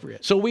more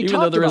appropriate. So even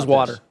though there is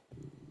water.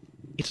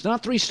 It's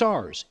not 3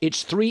 stars.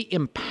 It's 3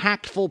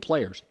 impactful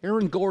players.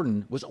 Aaron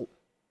Gordon was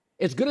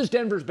as good as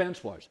Denver's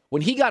bench was.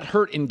 When he got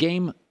hurt in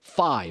Game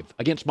 5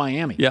 against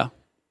Miami,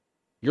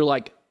 you're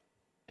like,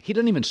 he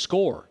doesn't even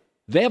score.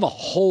 They have a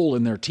hole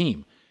in their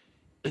team.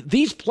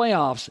 These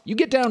playoffs, you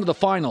get down to the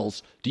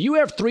finals, do you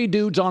have 3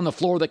 dudes on the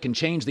floor that can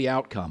change the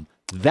outcome?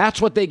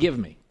 That's what they give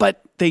me.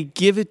 But they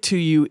give it to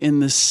you in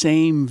the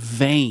same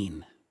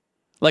vein.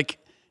 Like,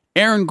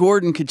 Aaron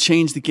Gordon could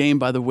change the game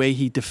by the way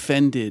he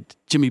defended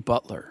Jimmy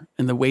Butler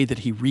and the way that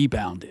he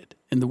rebounded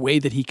and the way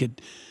that he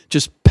could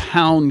just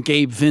pound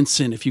Gabe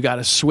Vincent if you got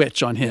a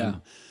switch on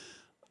him.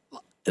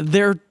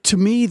 Yeah. To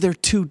me, they're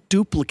too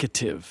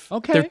duplicative.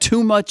 Okay. They're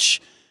too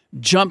much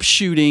jump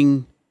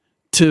shooting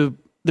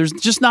there's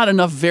just not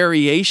enough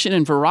variation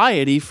and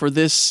variety for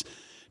this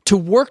to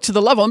work to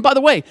the level. And by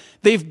the way,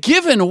 they've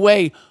given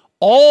away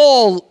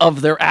all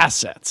of their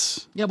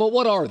assets. Yeah, but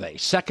what are they?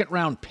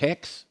 Second-round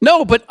picks?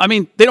 No, but, I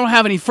mean, they don't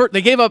have any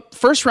they gave up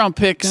first-round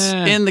picks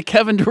in the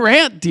Kevin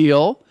Durant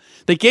deal.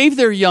 They gave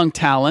their young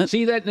talent.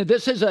 See,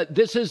 this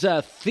is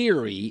a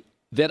theory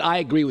that I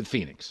agree with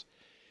Phoenix.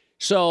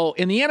 So,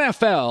 in the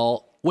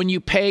NFL, when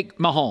you pay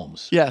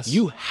Mahomes,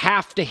 you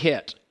have to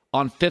hit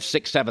on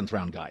 5th, 6th, 7th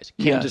round guys.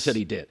 Kansas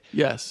City did.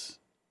 Yes.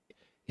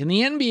 In the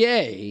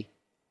NBA,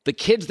 the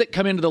kids that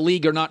come into the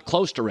league are not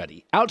close to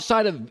ready.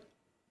 Outside of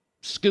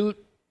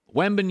Scoot,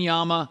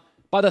 Wembanyama,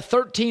 by the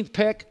 13th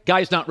pick,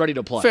 guy's not ready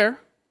to play.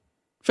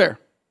 Fair.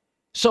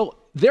 So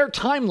their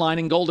timeline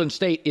in Golden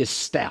State is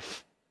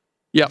Steph.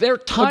 Yeah. Their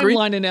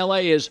timeline in LA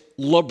is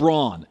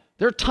LeBron.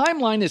 Their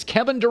timeline is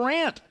Kevin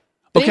Durant.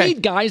 They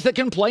need guys that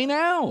can play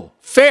now.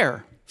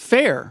 Fair.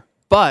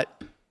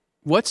 But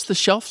what's the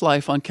shelf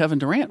life on Kevin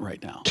Durant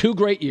right now? 2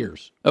 great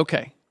years.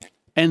 Okay.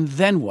 And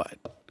then what?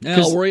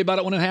 I'll worry about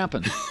it when it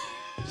happens.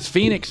 It's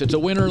Phoenix. It's a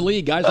winter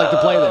league. Guys like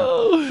to play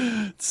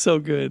there. It's so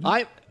good.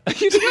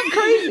 You think I'm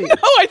crazy? No,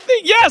 I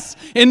think, yes.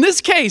 In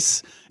this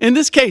case,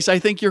 I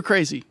think you're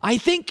crazy. I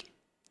think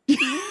you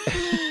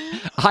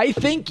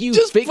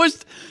just push.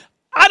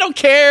 I don't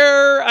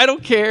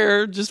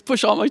care. Just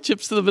push all my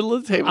chips to the middle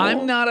of the table.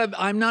 I'm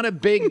not a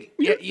big,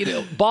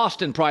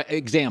 Boston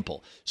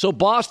example. So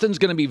Boston's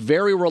going to be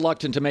very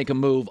reluctant to make a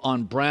move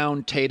on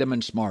Brown, Tatum,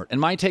 and Smart.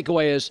 And my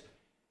takeaway is,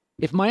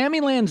 if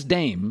Miami lands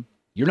Dame,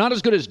 you're not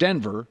as good as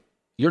Denver.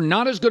 You're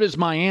not as good as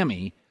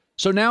Miami.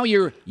 So now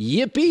you're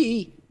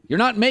yippee. You're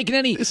not making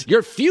any.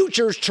 Your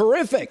future's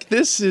terrific.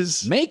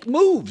 Make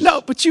moves.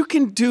 No, but you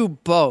can do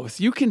both.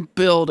 You can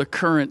build a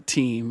current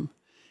team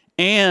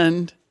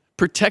and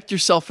protect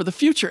yourself for the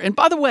future. And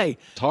by the way,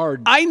 it's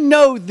hard. I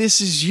know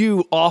this is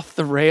you off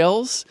the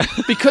rails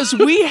because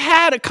we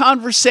had a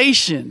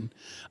conversation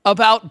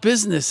about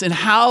business and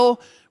how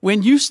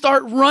when you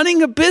start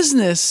running a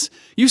business,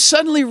 you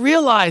suddenly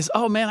realize,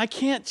 oh man, I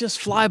can't just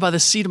fly by the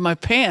seat of my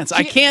pants.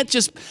 I can't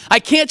just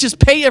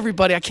pay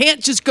everybody. I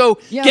can't just go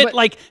get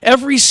like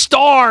every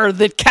star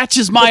that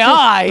catches my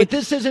eye. But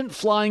this isn't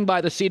flying by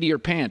the seat of your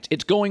pants.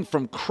 It's going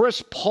from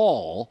Chris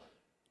Paul,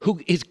 who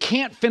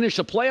can't finish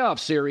a playoff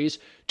series,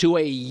 to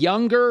a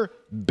younger,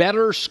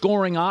 better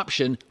scoring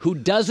option who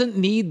doesn't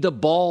need the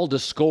ball to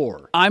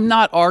score. I'm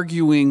not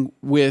arguing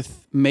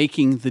with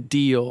making the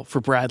deal for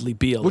Bradley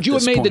Beal. Would you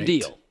have made the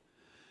deal?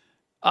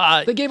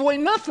 They gave away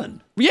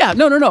nothing. Yeah,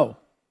 no.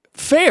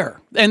 Fair.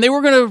 And they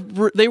were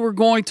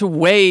going to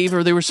waive,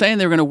 or they were saying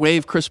they were going to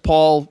waive Chris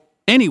Paul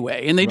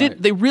anyway. And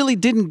they really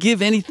didn't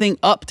give anything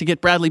up to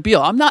get Bradley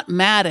Beal. I'm not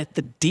mad at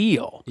the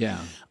deal. Yeah.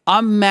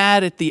 I'm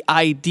mad at the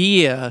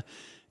idea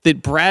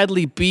that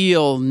Bradley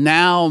Beal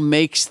now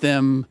makes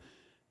them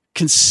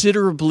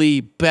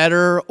considerably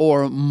better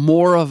or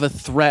more of a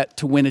threat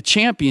to win a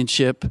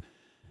championship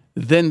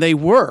than they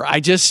were. I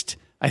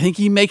think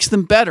he makes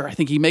them better. I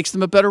think he makes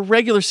them a better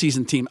regular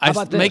season team. How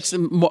about this? Makes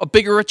them a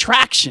bigger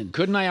attraction.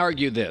 Couldn't I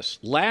argue this?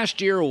 Last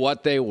year,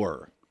 what they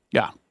were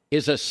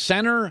is a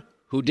center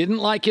who didn't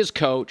like his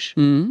coach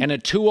and a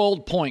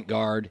 2-old point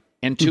guard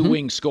and 2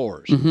 wing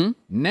scorers.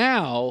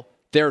 Now,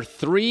 they're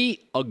 3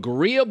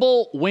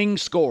 agreeable wing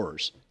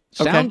scorers.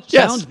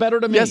 Sounds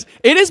better to me. Yes,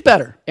 it is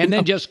better. And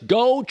then just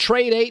go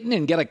trade Ayton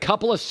and get a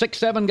couple of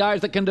 6'7"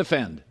 guys that can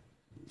defend.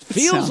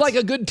 Feels like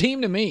a good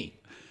team to me.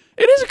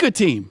 It is a good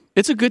team.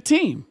 It's a good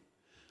team.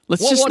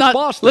 Let's just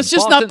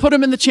Boston? not put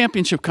them in the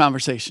championship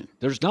conversation.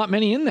 There's not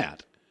many in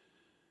that.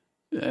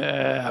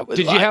 Did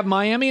you have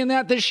Miami in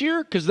that this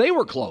year? Because they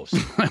were close.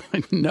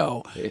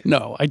 No,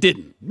 I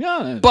didn't.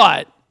 Yeah.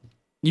 But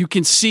you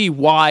can see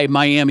why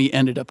Miami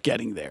ended up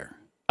getting there.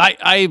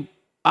 I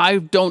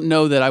don't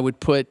know that I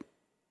would put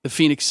the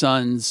Phoenix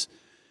Suns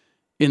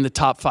in the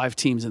top 5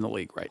 teams in the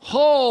league right now.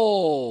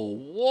 Oh,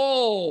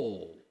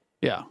 whoa.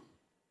 Yeah.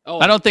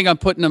 I don't think I'm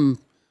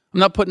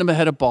not putting them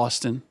ahead of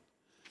Boston.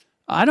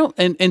 I don't,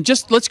 and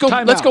just let's go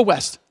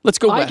west. Let's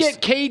go west. I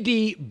get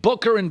KD,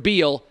 Booker, and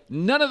Beal.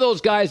 None of those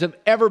guys have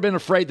ever been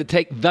afraid to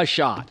take the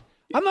shot.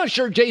 I'm not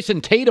sure Jason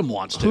Tatum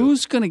wants to.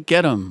 Who's going to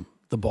get them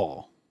the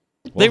ball?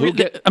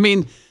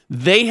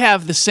 They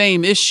have the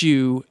same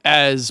issue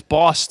as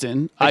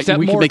Boston. Except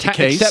we can make a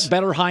case. Except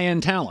better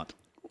high-end talent.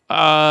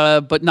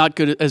 But not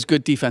as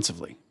good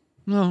defensively.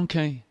 Oh,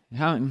 okay.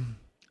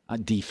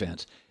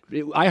 Defense.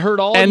 I heard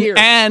all year.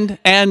 And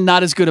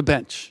not as good a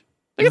bench.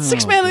 They got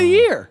 6 man of the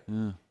year.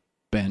 Yeah.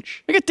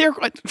 Bench. They got Derek.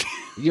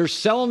 You're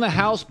selling the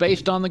house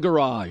based on the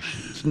garage.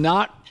 It's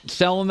not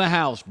selling the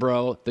house,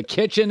 bro. The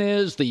kitchen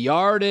is, the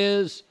yard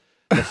is,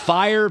 the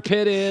fire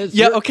pit is.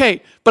 Yeah,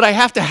 okay. But I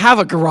have to have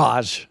a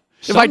garage.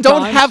 If I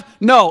got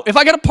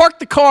to park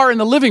the car in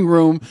the living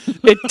room,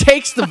 it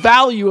takes the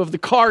value of the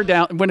car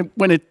down.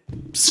 When it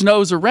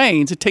snows or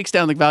rains, it takes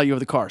down the value of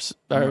the cars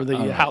or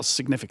the house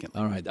significantly.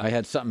 All right. I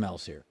had something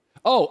else here.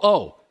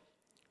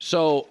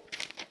 So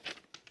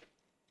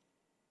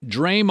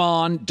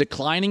Draymond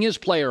declining his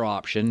player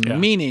option,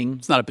 meaning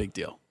it's not a big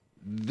deal.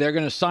 They're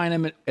going to sign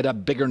him at a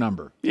bigger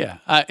number. Yeah.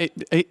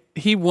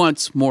 He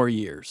wants more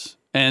years.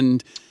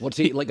 And what's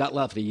he got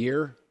left? A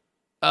year?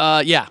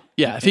 Yeah.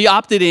 If he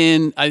opted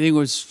in, I think it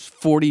was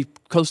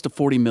close to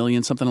 $40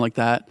 million, something like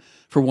that,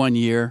 for 1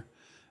 year.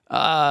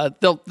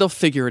 They'll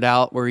figure it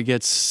out where he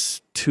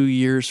gets 2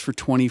 years for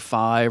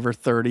 25 or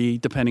 30,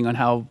 depending on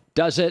how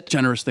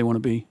generous they want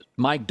to be.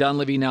 Mike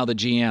Dunleavy, now the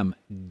GM.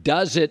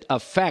 Does it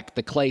affect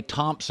the Klay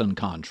Thompson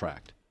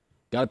contract?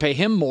 Got to pay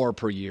him more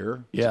per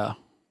year. Yeah,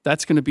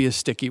 that's going to be a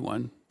sticky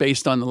one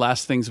based on the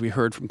last things we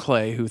heard from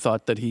Klay, who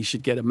thought that he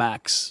should get a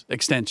max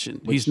extension.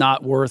 He's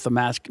not worth a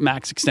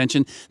max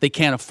extension. They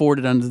can't afford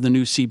it under the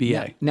new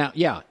CBA.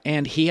 Now,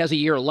 and he has a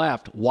year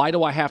left. Why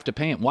do I have to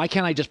pay him? Why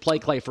can't I just play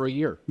Klay for a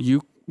year?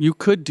 You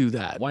could do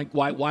that.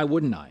 Why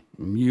wouldn't I?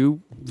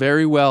 You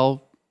very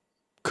well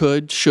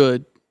could,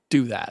 should.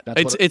 do that.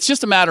 It's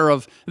just a matter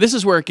of, this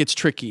is where it gets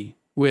tricky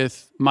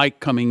with Mike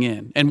coming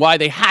in and why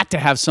they had to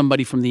have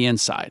somebody from the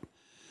inside.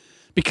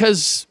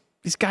 Because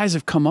these guys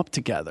have come up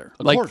together.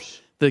 Of course.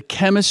 The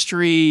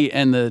chemistry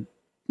and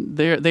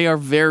they are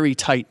very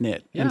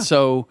tight-knit. Yeah. And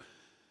so,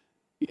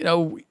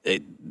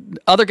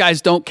 other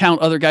guys don't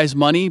count other guys'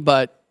 money,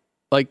 but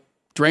like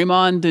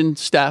Draymond and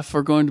Steph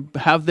are going to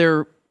have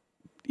their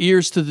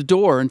ears to the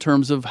door in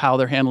terms of how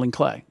they're handling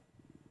Clay.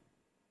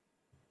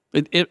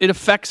 It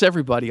affects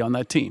everybody on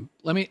that team.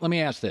 Let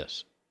me ask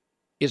this.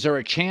 Is there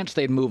a chance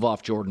they'd move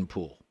off Jordan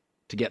Poole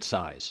to get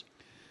size?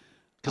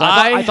 Because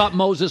I thought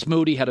Moses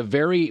Moody had a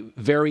very,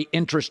 very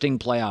interesting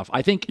playoff.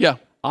 I think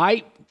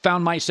I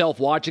found myself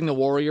watching the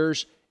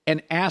Warriors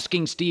and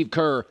asking Steve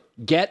Kerr,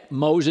 get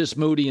Moses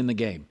Moody in the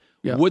game.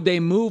 Yeah. Would they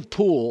move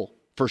Poole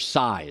for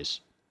size?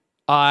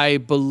 I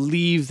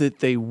believe that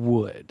they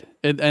would.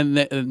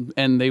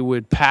 And they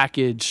would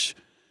package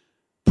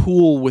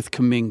Poole with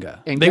Kuminga.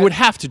 And they would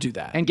have to do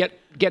that. And get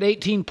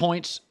 18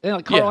 points,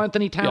 like Karl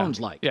Anthony Towns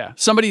like. Yeah.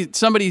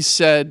 Somebody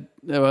said,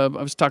 I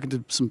was talking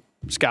to some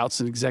scouts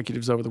and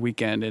executives over the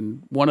weekend,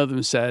 and one of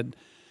them said,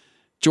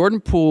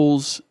 Jordan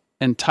Poole's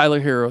and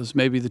Tyler Herro's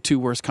may be the two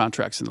worst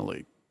contracts in the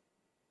league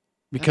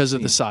because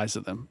of the size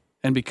of them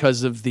and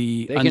because of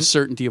the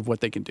uncertainty of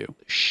what they can do.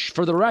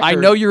 For the record, I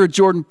know you're a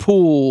Jordan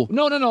Poole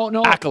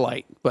no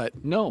acolyte,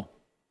 but no.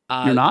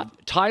 You're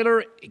not?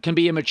 Tyler can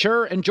be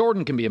immature and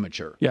Jordan can be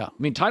immature. Yeah. I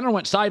mean, Tyler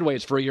went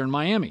sideways for a year in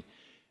Miami.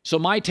 So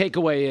my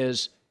takeaway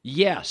is,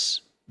 yes,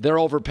 they're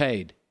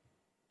overpaid.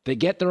 They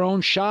get their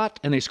own shot,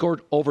 and they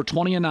scored over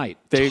 20 a night.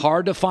 It's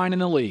hard to find in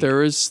the league.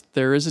 There is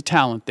a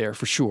talent there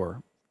for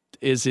sure.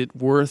 Is it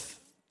worth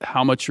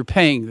how much you're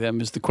paying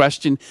them is the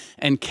question,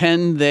 and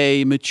can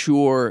they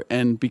mature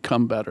and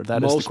become better?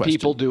 That is the question. Most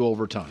people do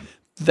over time.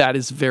 That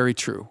is very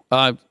true.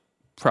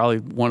 Probably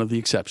one of the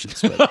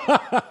exceptions.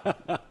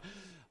 But.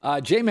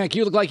 J-Mac,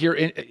 you look like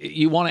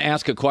you want to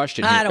ask a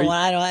question. Are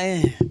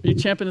you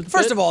championing the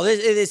First fit? of all,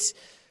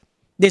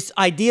 this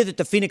idea that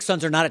the Phoenix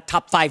Suns are not a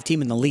top 5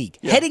 team in the league.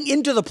 Yeah. Heading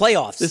into the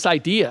playoffs. This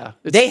idea.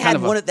 They had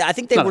I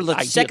think they were the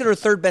second or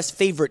third best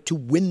favorite to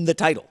win the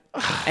title.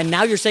 And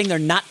now you're saying they're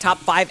not top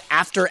 5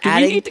 after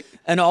adding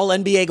an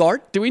all-NBA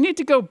guard? Do we need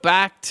to go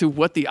back to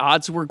what the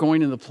odds were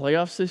going in the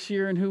playoffs this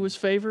year and who was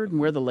favored and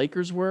where the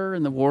Lakers were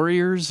and the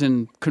Warriors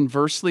and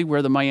conversely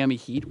where the Miami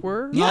Heat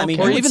were? Yeah,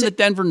 or even the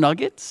Denver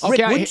Nuggets? Rick,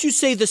 wouldn't you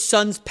say the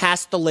Suns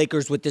passed the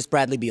Lakers with this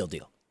Bradley Beal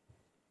deal?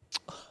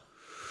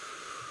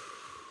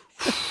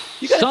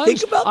 You got to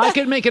think about that. I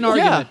could make an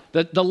argument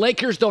that the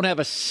Lakers don't have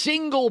a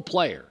single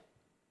player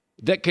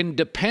that can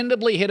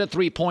dependably hit a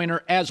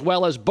three-pointer as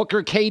well as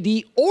Booker,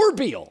 KD, or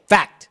Beal.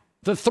 Fact.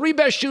 The 3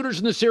 best shooters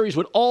in the series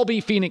would all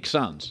be Phoenix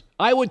Suns.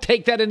 I would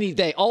take that any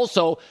day.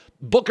 Also,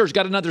 Booker's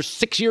got another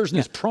 6 years in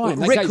his prime.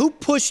 Rick, who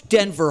pushed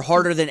Denver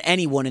harder than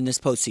anyone in this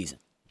postseason?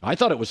 I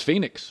thought it was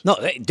Phoenix. No,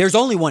 there's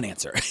only one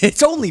answer.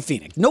 It's only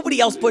Phoenix. Nobody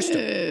else pushed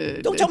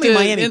them. Don't tell me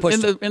Miami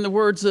pushed them. In the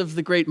words of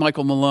the great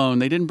Michael Malone,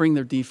 they didn't bring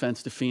their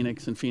defense to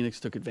Phoenix, and Phoenix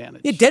took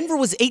advantage. Yeah, Denver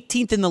was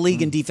 18th in the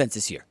league in defense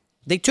this year.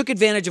 They took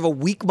advantage of a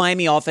weak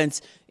Miami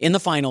offense in the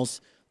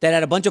finals that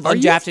had a bunch of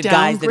undrafted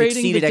guys that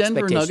exceeded the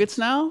Denver expectations. Nuggets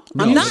now?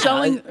 No. I'm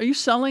not. Are you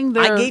selling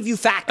their... I gave you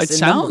facts. It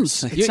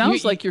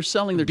sounds like you're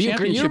selling their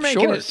championship You're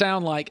making short. it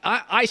sound like...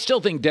 I still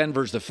think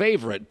Denver's the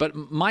favorite, but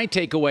my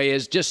takeaway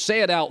is just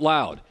say it out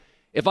loud.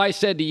 If I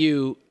said to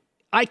you,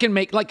 I can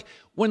make...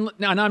 and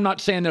I'm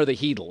not saying they're the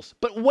Heatles,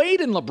 but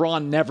Wade and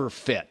LeBron never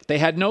fit. They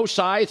had no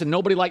size, and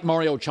nobody liked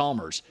Mario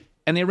Chalmers.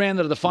 And they ran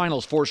to the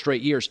finals 4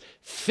 straight years.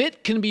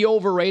 Fit can be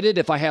overrated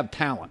if I have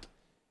talent.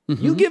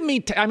 Mm-hmm. You give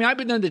me... I've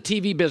been in the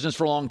TV business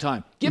for a long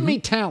time. Give me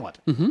talent.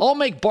 Mm-hmm. I'll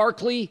make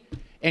Barkley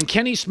and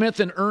Kenny Smith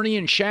and Ernie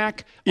and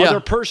Shaq other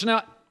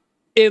personnel.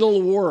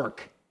 It'll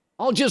work.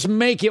 I'll just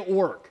make it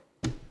work.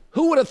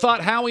 Who would have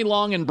thought Howie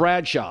Long and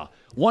Bradshaw?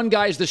 One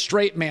guy's the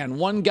straight man.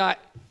 One guy...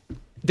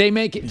 They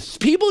make it...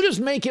 People just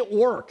make it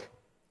work.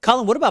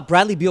 Colin, what about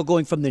Bradley Beal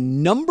going from the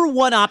number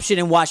 1 option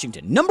in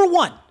Washington, number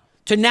 1,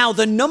 to now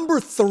the number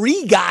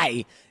 3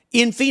 guy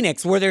in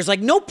Phoenix, where there's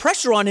no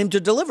pressure on him to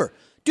deliver?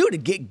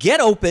 Dude, get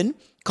open,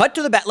 cut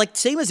to the back,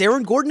 same as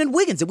Aaron Gordon and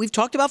Wiggins that we've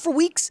talked about for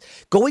weeks.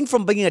 Going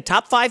from being a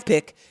top 5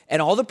 pick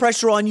and all the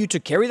pressure on you to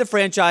carry the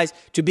franchise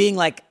to being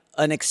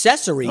an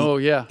accessory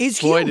is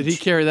huge. Boy, did he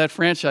carry that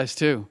franchise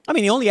too.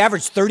 He only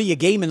averaged 30 a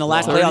game in the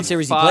last playoff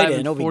series he played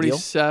in. No big deal.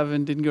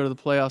 47, didn't go to the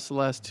playoffs the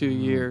last 2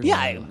 years.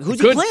 Yeah, who's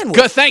he playing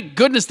with? Thank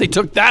goodness they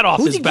took that off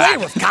his back.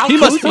 Playing with? Kyle he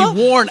must Kuzma?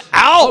 be worn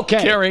out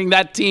carrying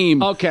that team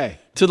to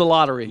the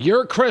lottery.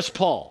 You're Chris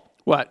Paul.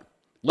 What?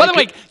 By the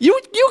way,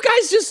 you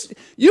guys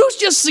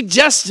just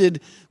suggested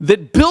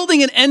that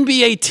building an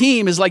NBA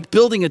team is like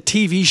building a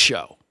TV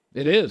show.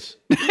 It is.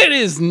 It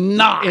is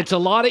not. It's a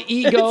lot of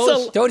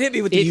egos. Don't hit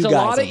me with the It's you a guys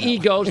lot of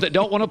egos that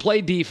don't want to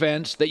play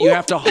defense that you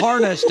have to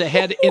harness to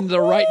head in the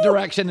right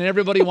direction, and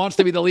everybody wants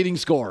to be the leading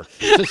scorer.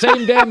 It's the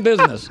same damn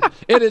business.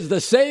 It is the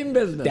same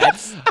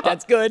business.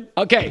 That's good.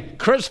 Okay,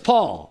 Chris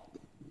Paul,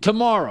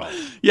 tomorrow.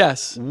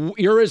 Yes.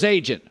 You're his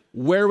agent.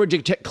 Where would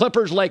you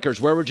Clippers, Lakers,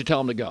 where would you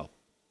tell him to go?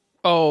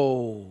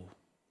 Oh,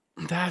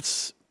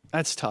 that's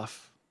That's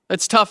tough.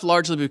 It's tough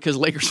largely because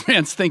Lakers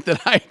fans think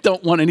that I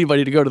don't want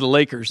anybody to go to the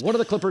Lakers. What do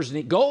the Clippers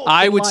need?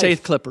 I would say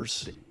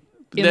Clippers.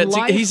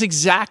 He's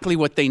exactly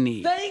what they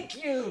need.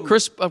 Thank you.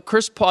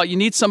 Chris Paul, you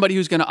need somebody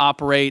who's going to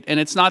operate, and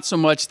it's not so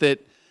much that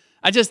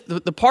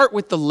the part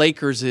with the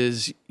Lakers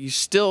is you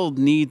still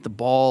need the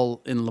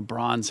ball in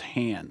LeBron's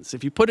hands.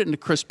 If you put it into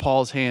Chris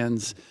Paul's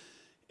hands,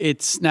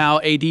 it's now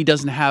AD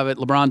doesn't have it,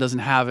 LeBron doesn't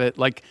have it.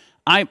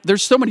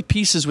 There's so many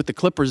pieces with the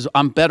Clippers.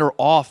 I'm better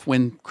off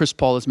when Chris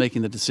Paul is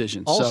making the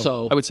decisions. Also,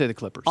 so I would say the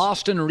Clippers.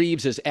 Austin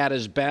Reeves is at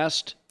his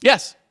best.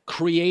 Yes.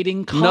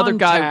 Creating contact. Another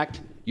guy.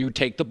 You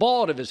take the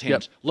ball out of his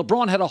hands. Yep.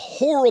 LeBron had a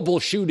horrible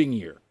shooting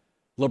year.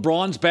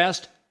 LeBron's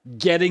best,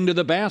 getting to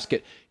the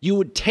basket. You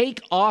would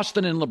take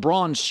Austin and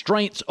LeBron's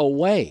strengths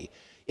away.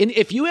 And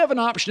if you have an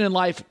option in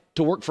life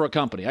to work for a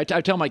company, I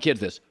tell my kids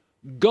this,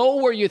 go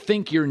where you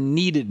think you're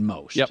needed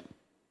most. Yep.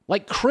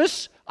 Like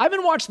Chris, I've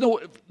been watching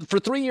for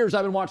 3 years,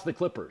 I've been watching the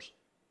Clippers.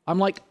 I'm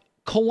like,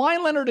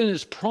 Kawhi Leonard in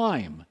his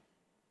prime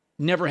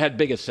never had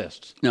big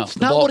assists. No, it's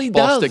not what he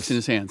does. Ball sticks in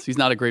his hands. He's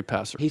not a great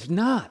passer. He's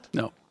not.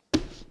 No.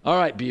 All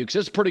right, Bukes,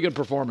 this is a pretty good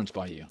performance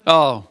by you.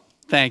 Oh,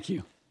 thank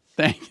you.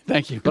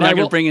 Thank you. But I'm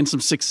going to bring in some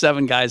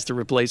 6'7" guys to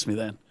replace me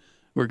then.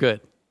 We're good.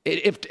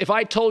 If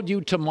I told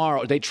you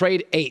tomorrow they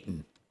trade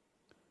Ayton,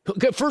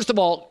 first of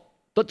all,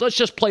 let's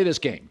just play this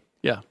game.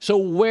 Yeah.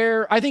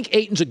 So I think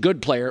Ayton's a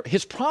good player.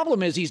 His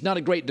problem is he's not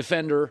a great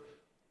defender,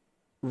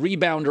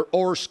 rebounder,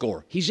 or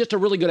scorer. He's just a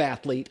really good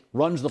athlete,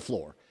 runs the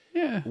floor.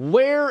 Yeah.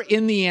 Where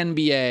in the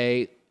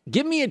NBA,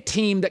 give me a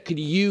team that could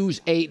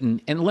use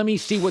Ayton, and let me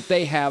see what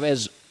they have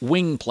as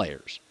wing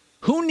players.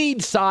 Who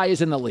needs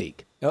size in the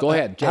league? Go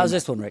ahead. How's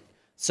this one, Rick?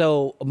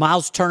 So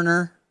Miles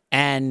Turner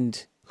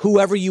and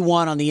whoever you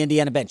want on the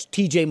Indiana bench,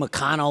 TJ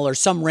McConnell or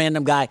some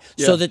random guy,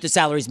 so that the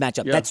salaries match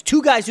up. Yeah. That's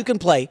two guys who can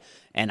play.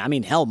 And I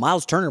mean, hell,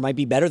 Miles Turner might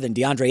be better than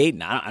DeAndre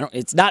Ayton.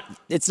 It's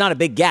not a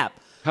big gap.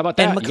 How about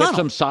that? And McConnell, you get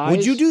some size?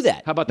 would you do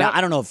that? How about that? Now,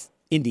 I don't know if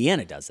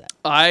Indiana does that.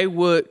 I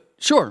would.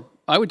 Sure,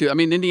 I would do. I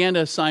mean,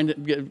 Indiana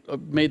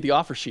made the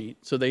offer sheet,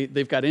 so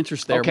they've got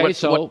interest there. Okay,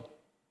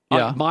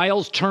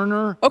 Miles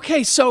Turner.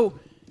 Okay, so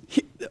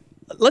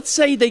let's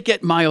say they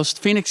get Miles.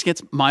 Phoenix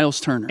gets Miles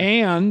Turner,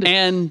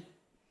 and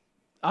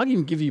I'll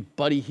even give you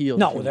Buddy Hield.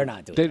 No, they're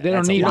not doing that. They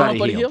don't need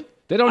Buddy Hield.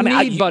 They don't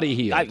need Buddy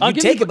Hield. I'll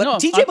take it,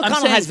 but TJ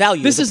McConnell has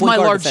value. This is my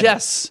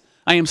largesse.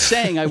 I am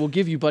saying I will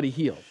give you Buddy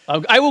Hield.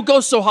 I will go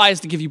so high as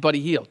to give you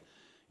Buddy Hield.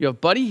 You have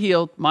Buddy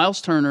Hield,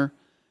 Miles Turner,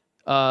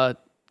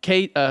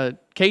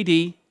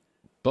 KD,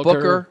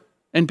 Booker,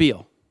 and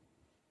Beal.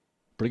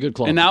 Pretty good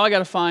club. And now I got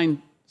to find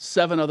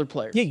 7 other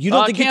players. Yeah, you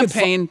don't think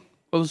campaign.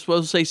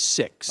 We'll say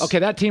 6. Okay,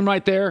 that team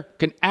right there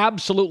can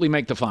absolutely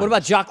make the finals. What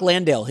about Jock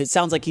Landale? It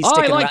sounds like he's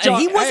sticking around.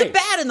 And he wasn't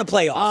bad in the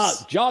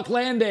playoffs. Jock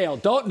Landale.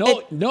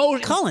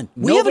 Colin,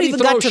 we haven't even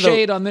got to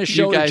shade on this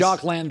show to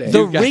Jock Landale.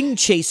 The ring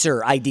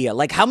chaser idea.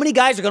 Like, how many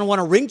guys are going to want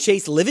to ring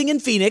chase living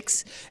in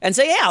Phoenix and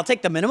say, yeah, I'll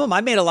take the minimum.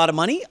 I made a lot of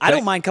money. I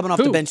don't mind coming off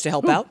the bench to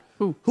help out.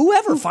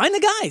 Whoever. Find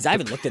the guys. I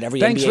haven't looked at every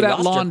Thanks NBA for that,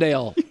 roster.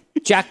 Landale.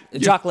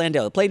 Jock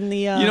Landale played in the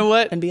you know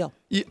what? NBL.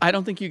 I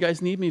don't think you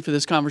guys need me for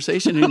this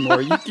conversation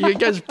anymore. you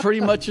guys pretty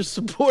much are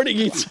supporting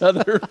each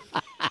other.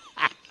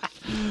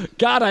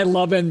 God, I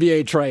love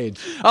NBA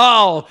trades.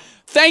 Oh,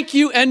 thank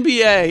you,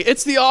 NBA.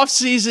 It's the off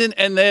season,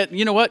 and that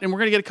you know what? And we're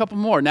gonna get a couple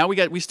more. Now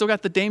we still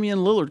got the Damian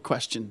Lillard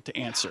question to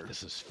answer. God,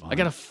 this is fun. I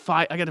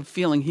got a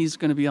feeling he's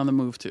gonna be on the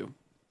move too.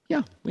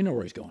 Yeah, we know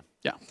where he's going.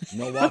 Yeah,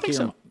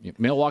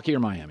 Milwaukee or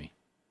Miami.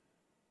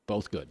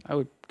 Both good. I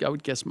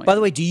would guess Miami. By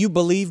the way, do you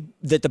believe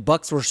that the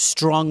Bucks were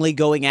strongly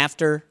going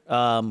after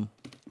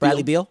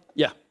Bradley Beal?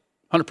 Yeah,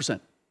 100%.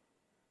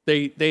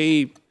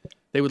 They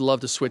would love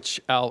to switch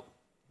out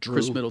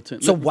Chris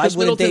Middleton. So why Chris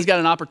wouldn't Middleton's got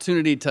an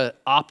opportunity to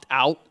opt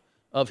out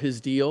of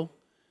his deal,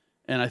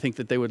 and I think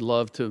that they would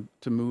love to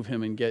move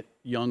him and get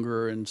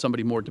younger and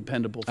somebody more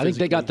dependable. I think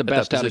they got the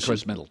best out of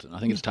Chris Middleton. I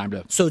think it's time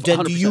to. So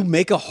then, do you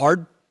make a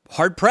hard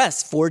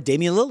press for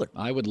Damian Lillard?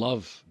 I would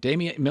love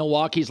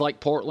Milwaukee's like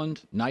Portland,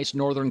 nice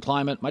northern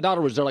climate. My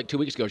daughter was there like 2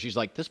 weeks ago. She's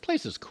like, this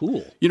place is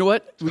cool. You know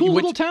what? It's a cool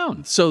little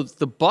town. So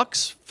the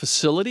Bucks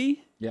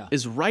facility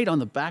is right on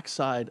the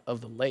backside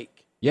of the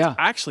lake. Yeah. It's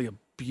actually a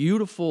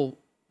beautiful,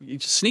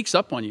 it sneaks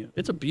up on you.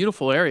 It's a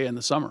beautiful area in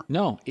the summer.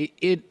 No,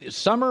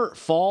 summer,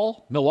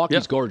 fall,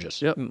 Milwaukee's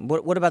gorgeous. Yep.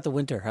 What about the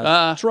winter?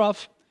 It's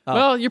rough.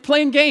 Well, you're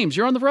playing games.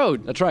 You're on the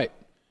road. That's right.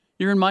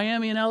 You're in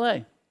Miami and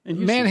L.A.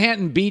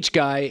 Manhattan Beach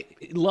guy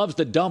loves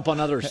to dump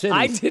on other cities.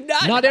 I did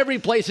not. Not every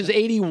place is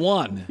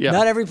 81. Yeah.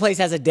 Not every place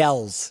has a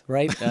Dells,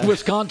 right?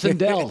 Wisconsin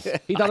Dells.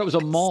 He thought it was a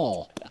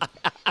mall.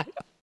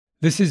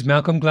 This is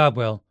Malcolm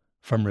Gladwell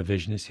from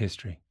Revisionist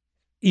History.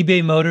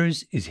 eBay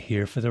Motors is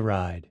here for the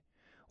ride.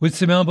 With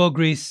some elbow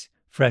grease,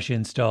 fresh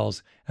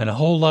installs, and a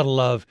whole lot of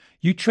love,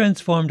 you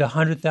transformed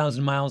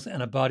 100,000 miles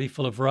and a body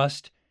full of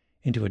rust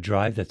into a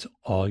drive that's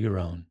all your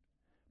own.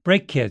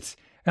 Brake kits,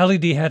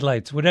 LED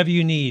headlights, whatever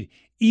you need,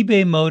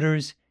 eBay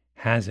Motors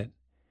has it.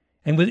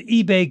 And with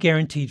eBay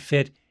Guaranteed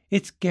Fit,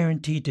 it's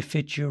guaranteed to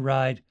fit your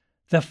ride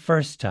the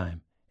first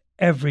time,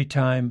 every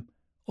time,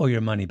 or your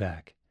money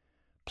back.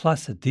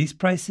 Plus, at these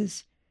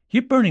prices,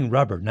 You're burning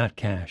rubber, not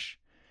cash.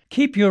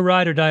 Keep your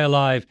ride or die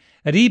alive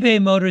at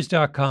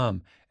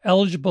ebaymotors.com.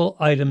 Eligible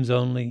items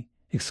only.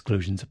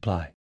 Exclusions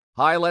apply.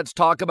 Hi, let's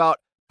talk about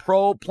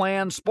Pro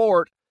Plan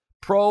Sport.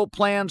 Pro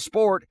Plan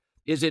Sport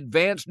is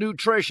advanced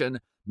nutrition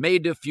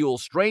made to fuel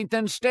strength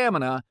and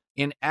stamina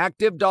in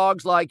active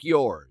dogs like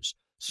yours.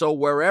 So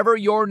wherever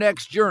your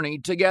next journey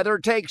together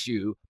takes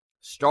you,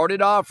 start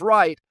it off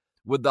right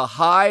with the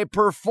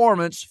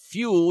high-performance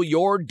fuel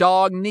your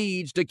dog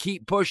needs to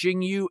keep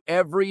pushing you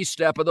every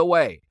step of the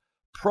way.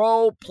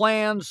 Pro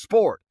Plan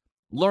Sport.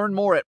 Learn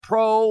more at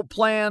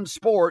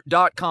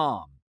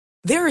ProPlansport.com.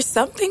 There are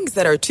some things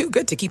that are too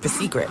good to keep a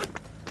secret.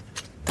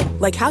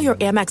 Like how your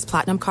Amex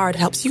Platinum card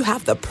helps you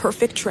have the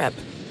perfect trip.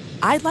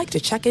 I'd like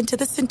to check into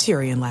the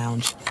Centurion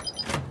Lounge.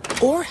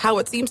 Or how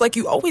it seems like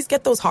you always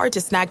get those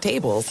hard-to-snag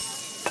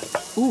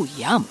tables. Ooh,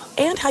 yum.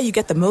 And how you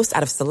get the most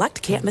out of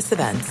select can't-miss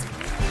events.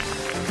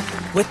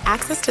 With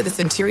access to the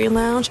Centurion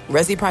Lounge,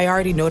 Resi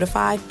Priority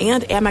Notified,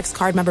 and Amex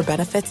card member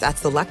benefits at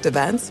select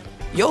events,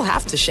 you'll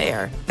have to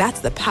share.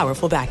 That's the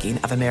powerful backing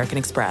of American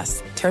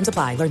Express. Terms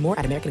apply. Learn more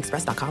at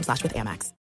americanexpress.com/withAmex.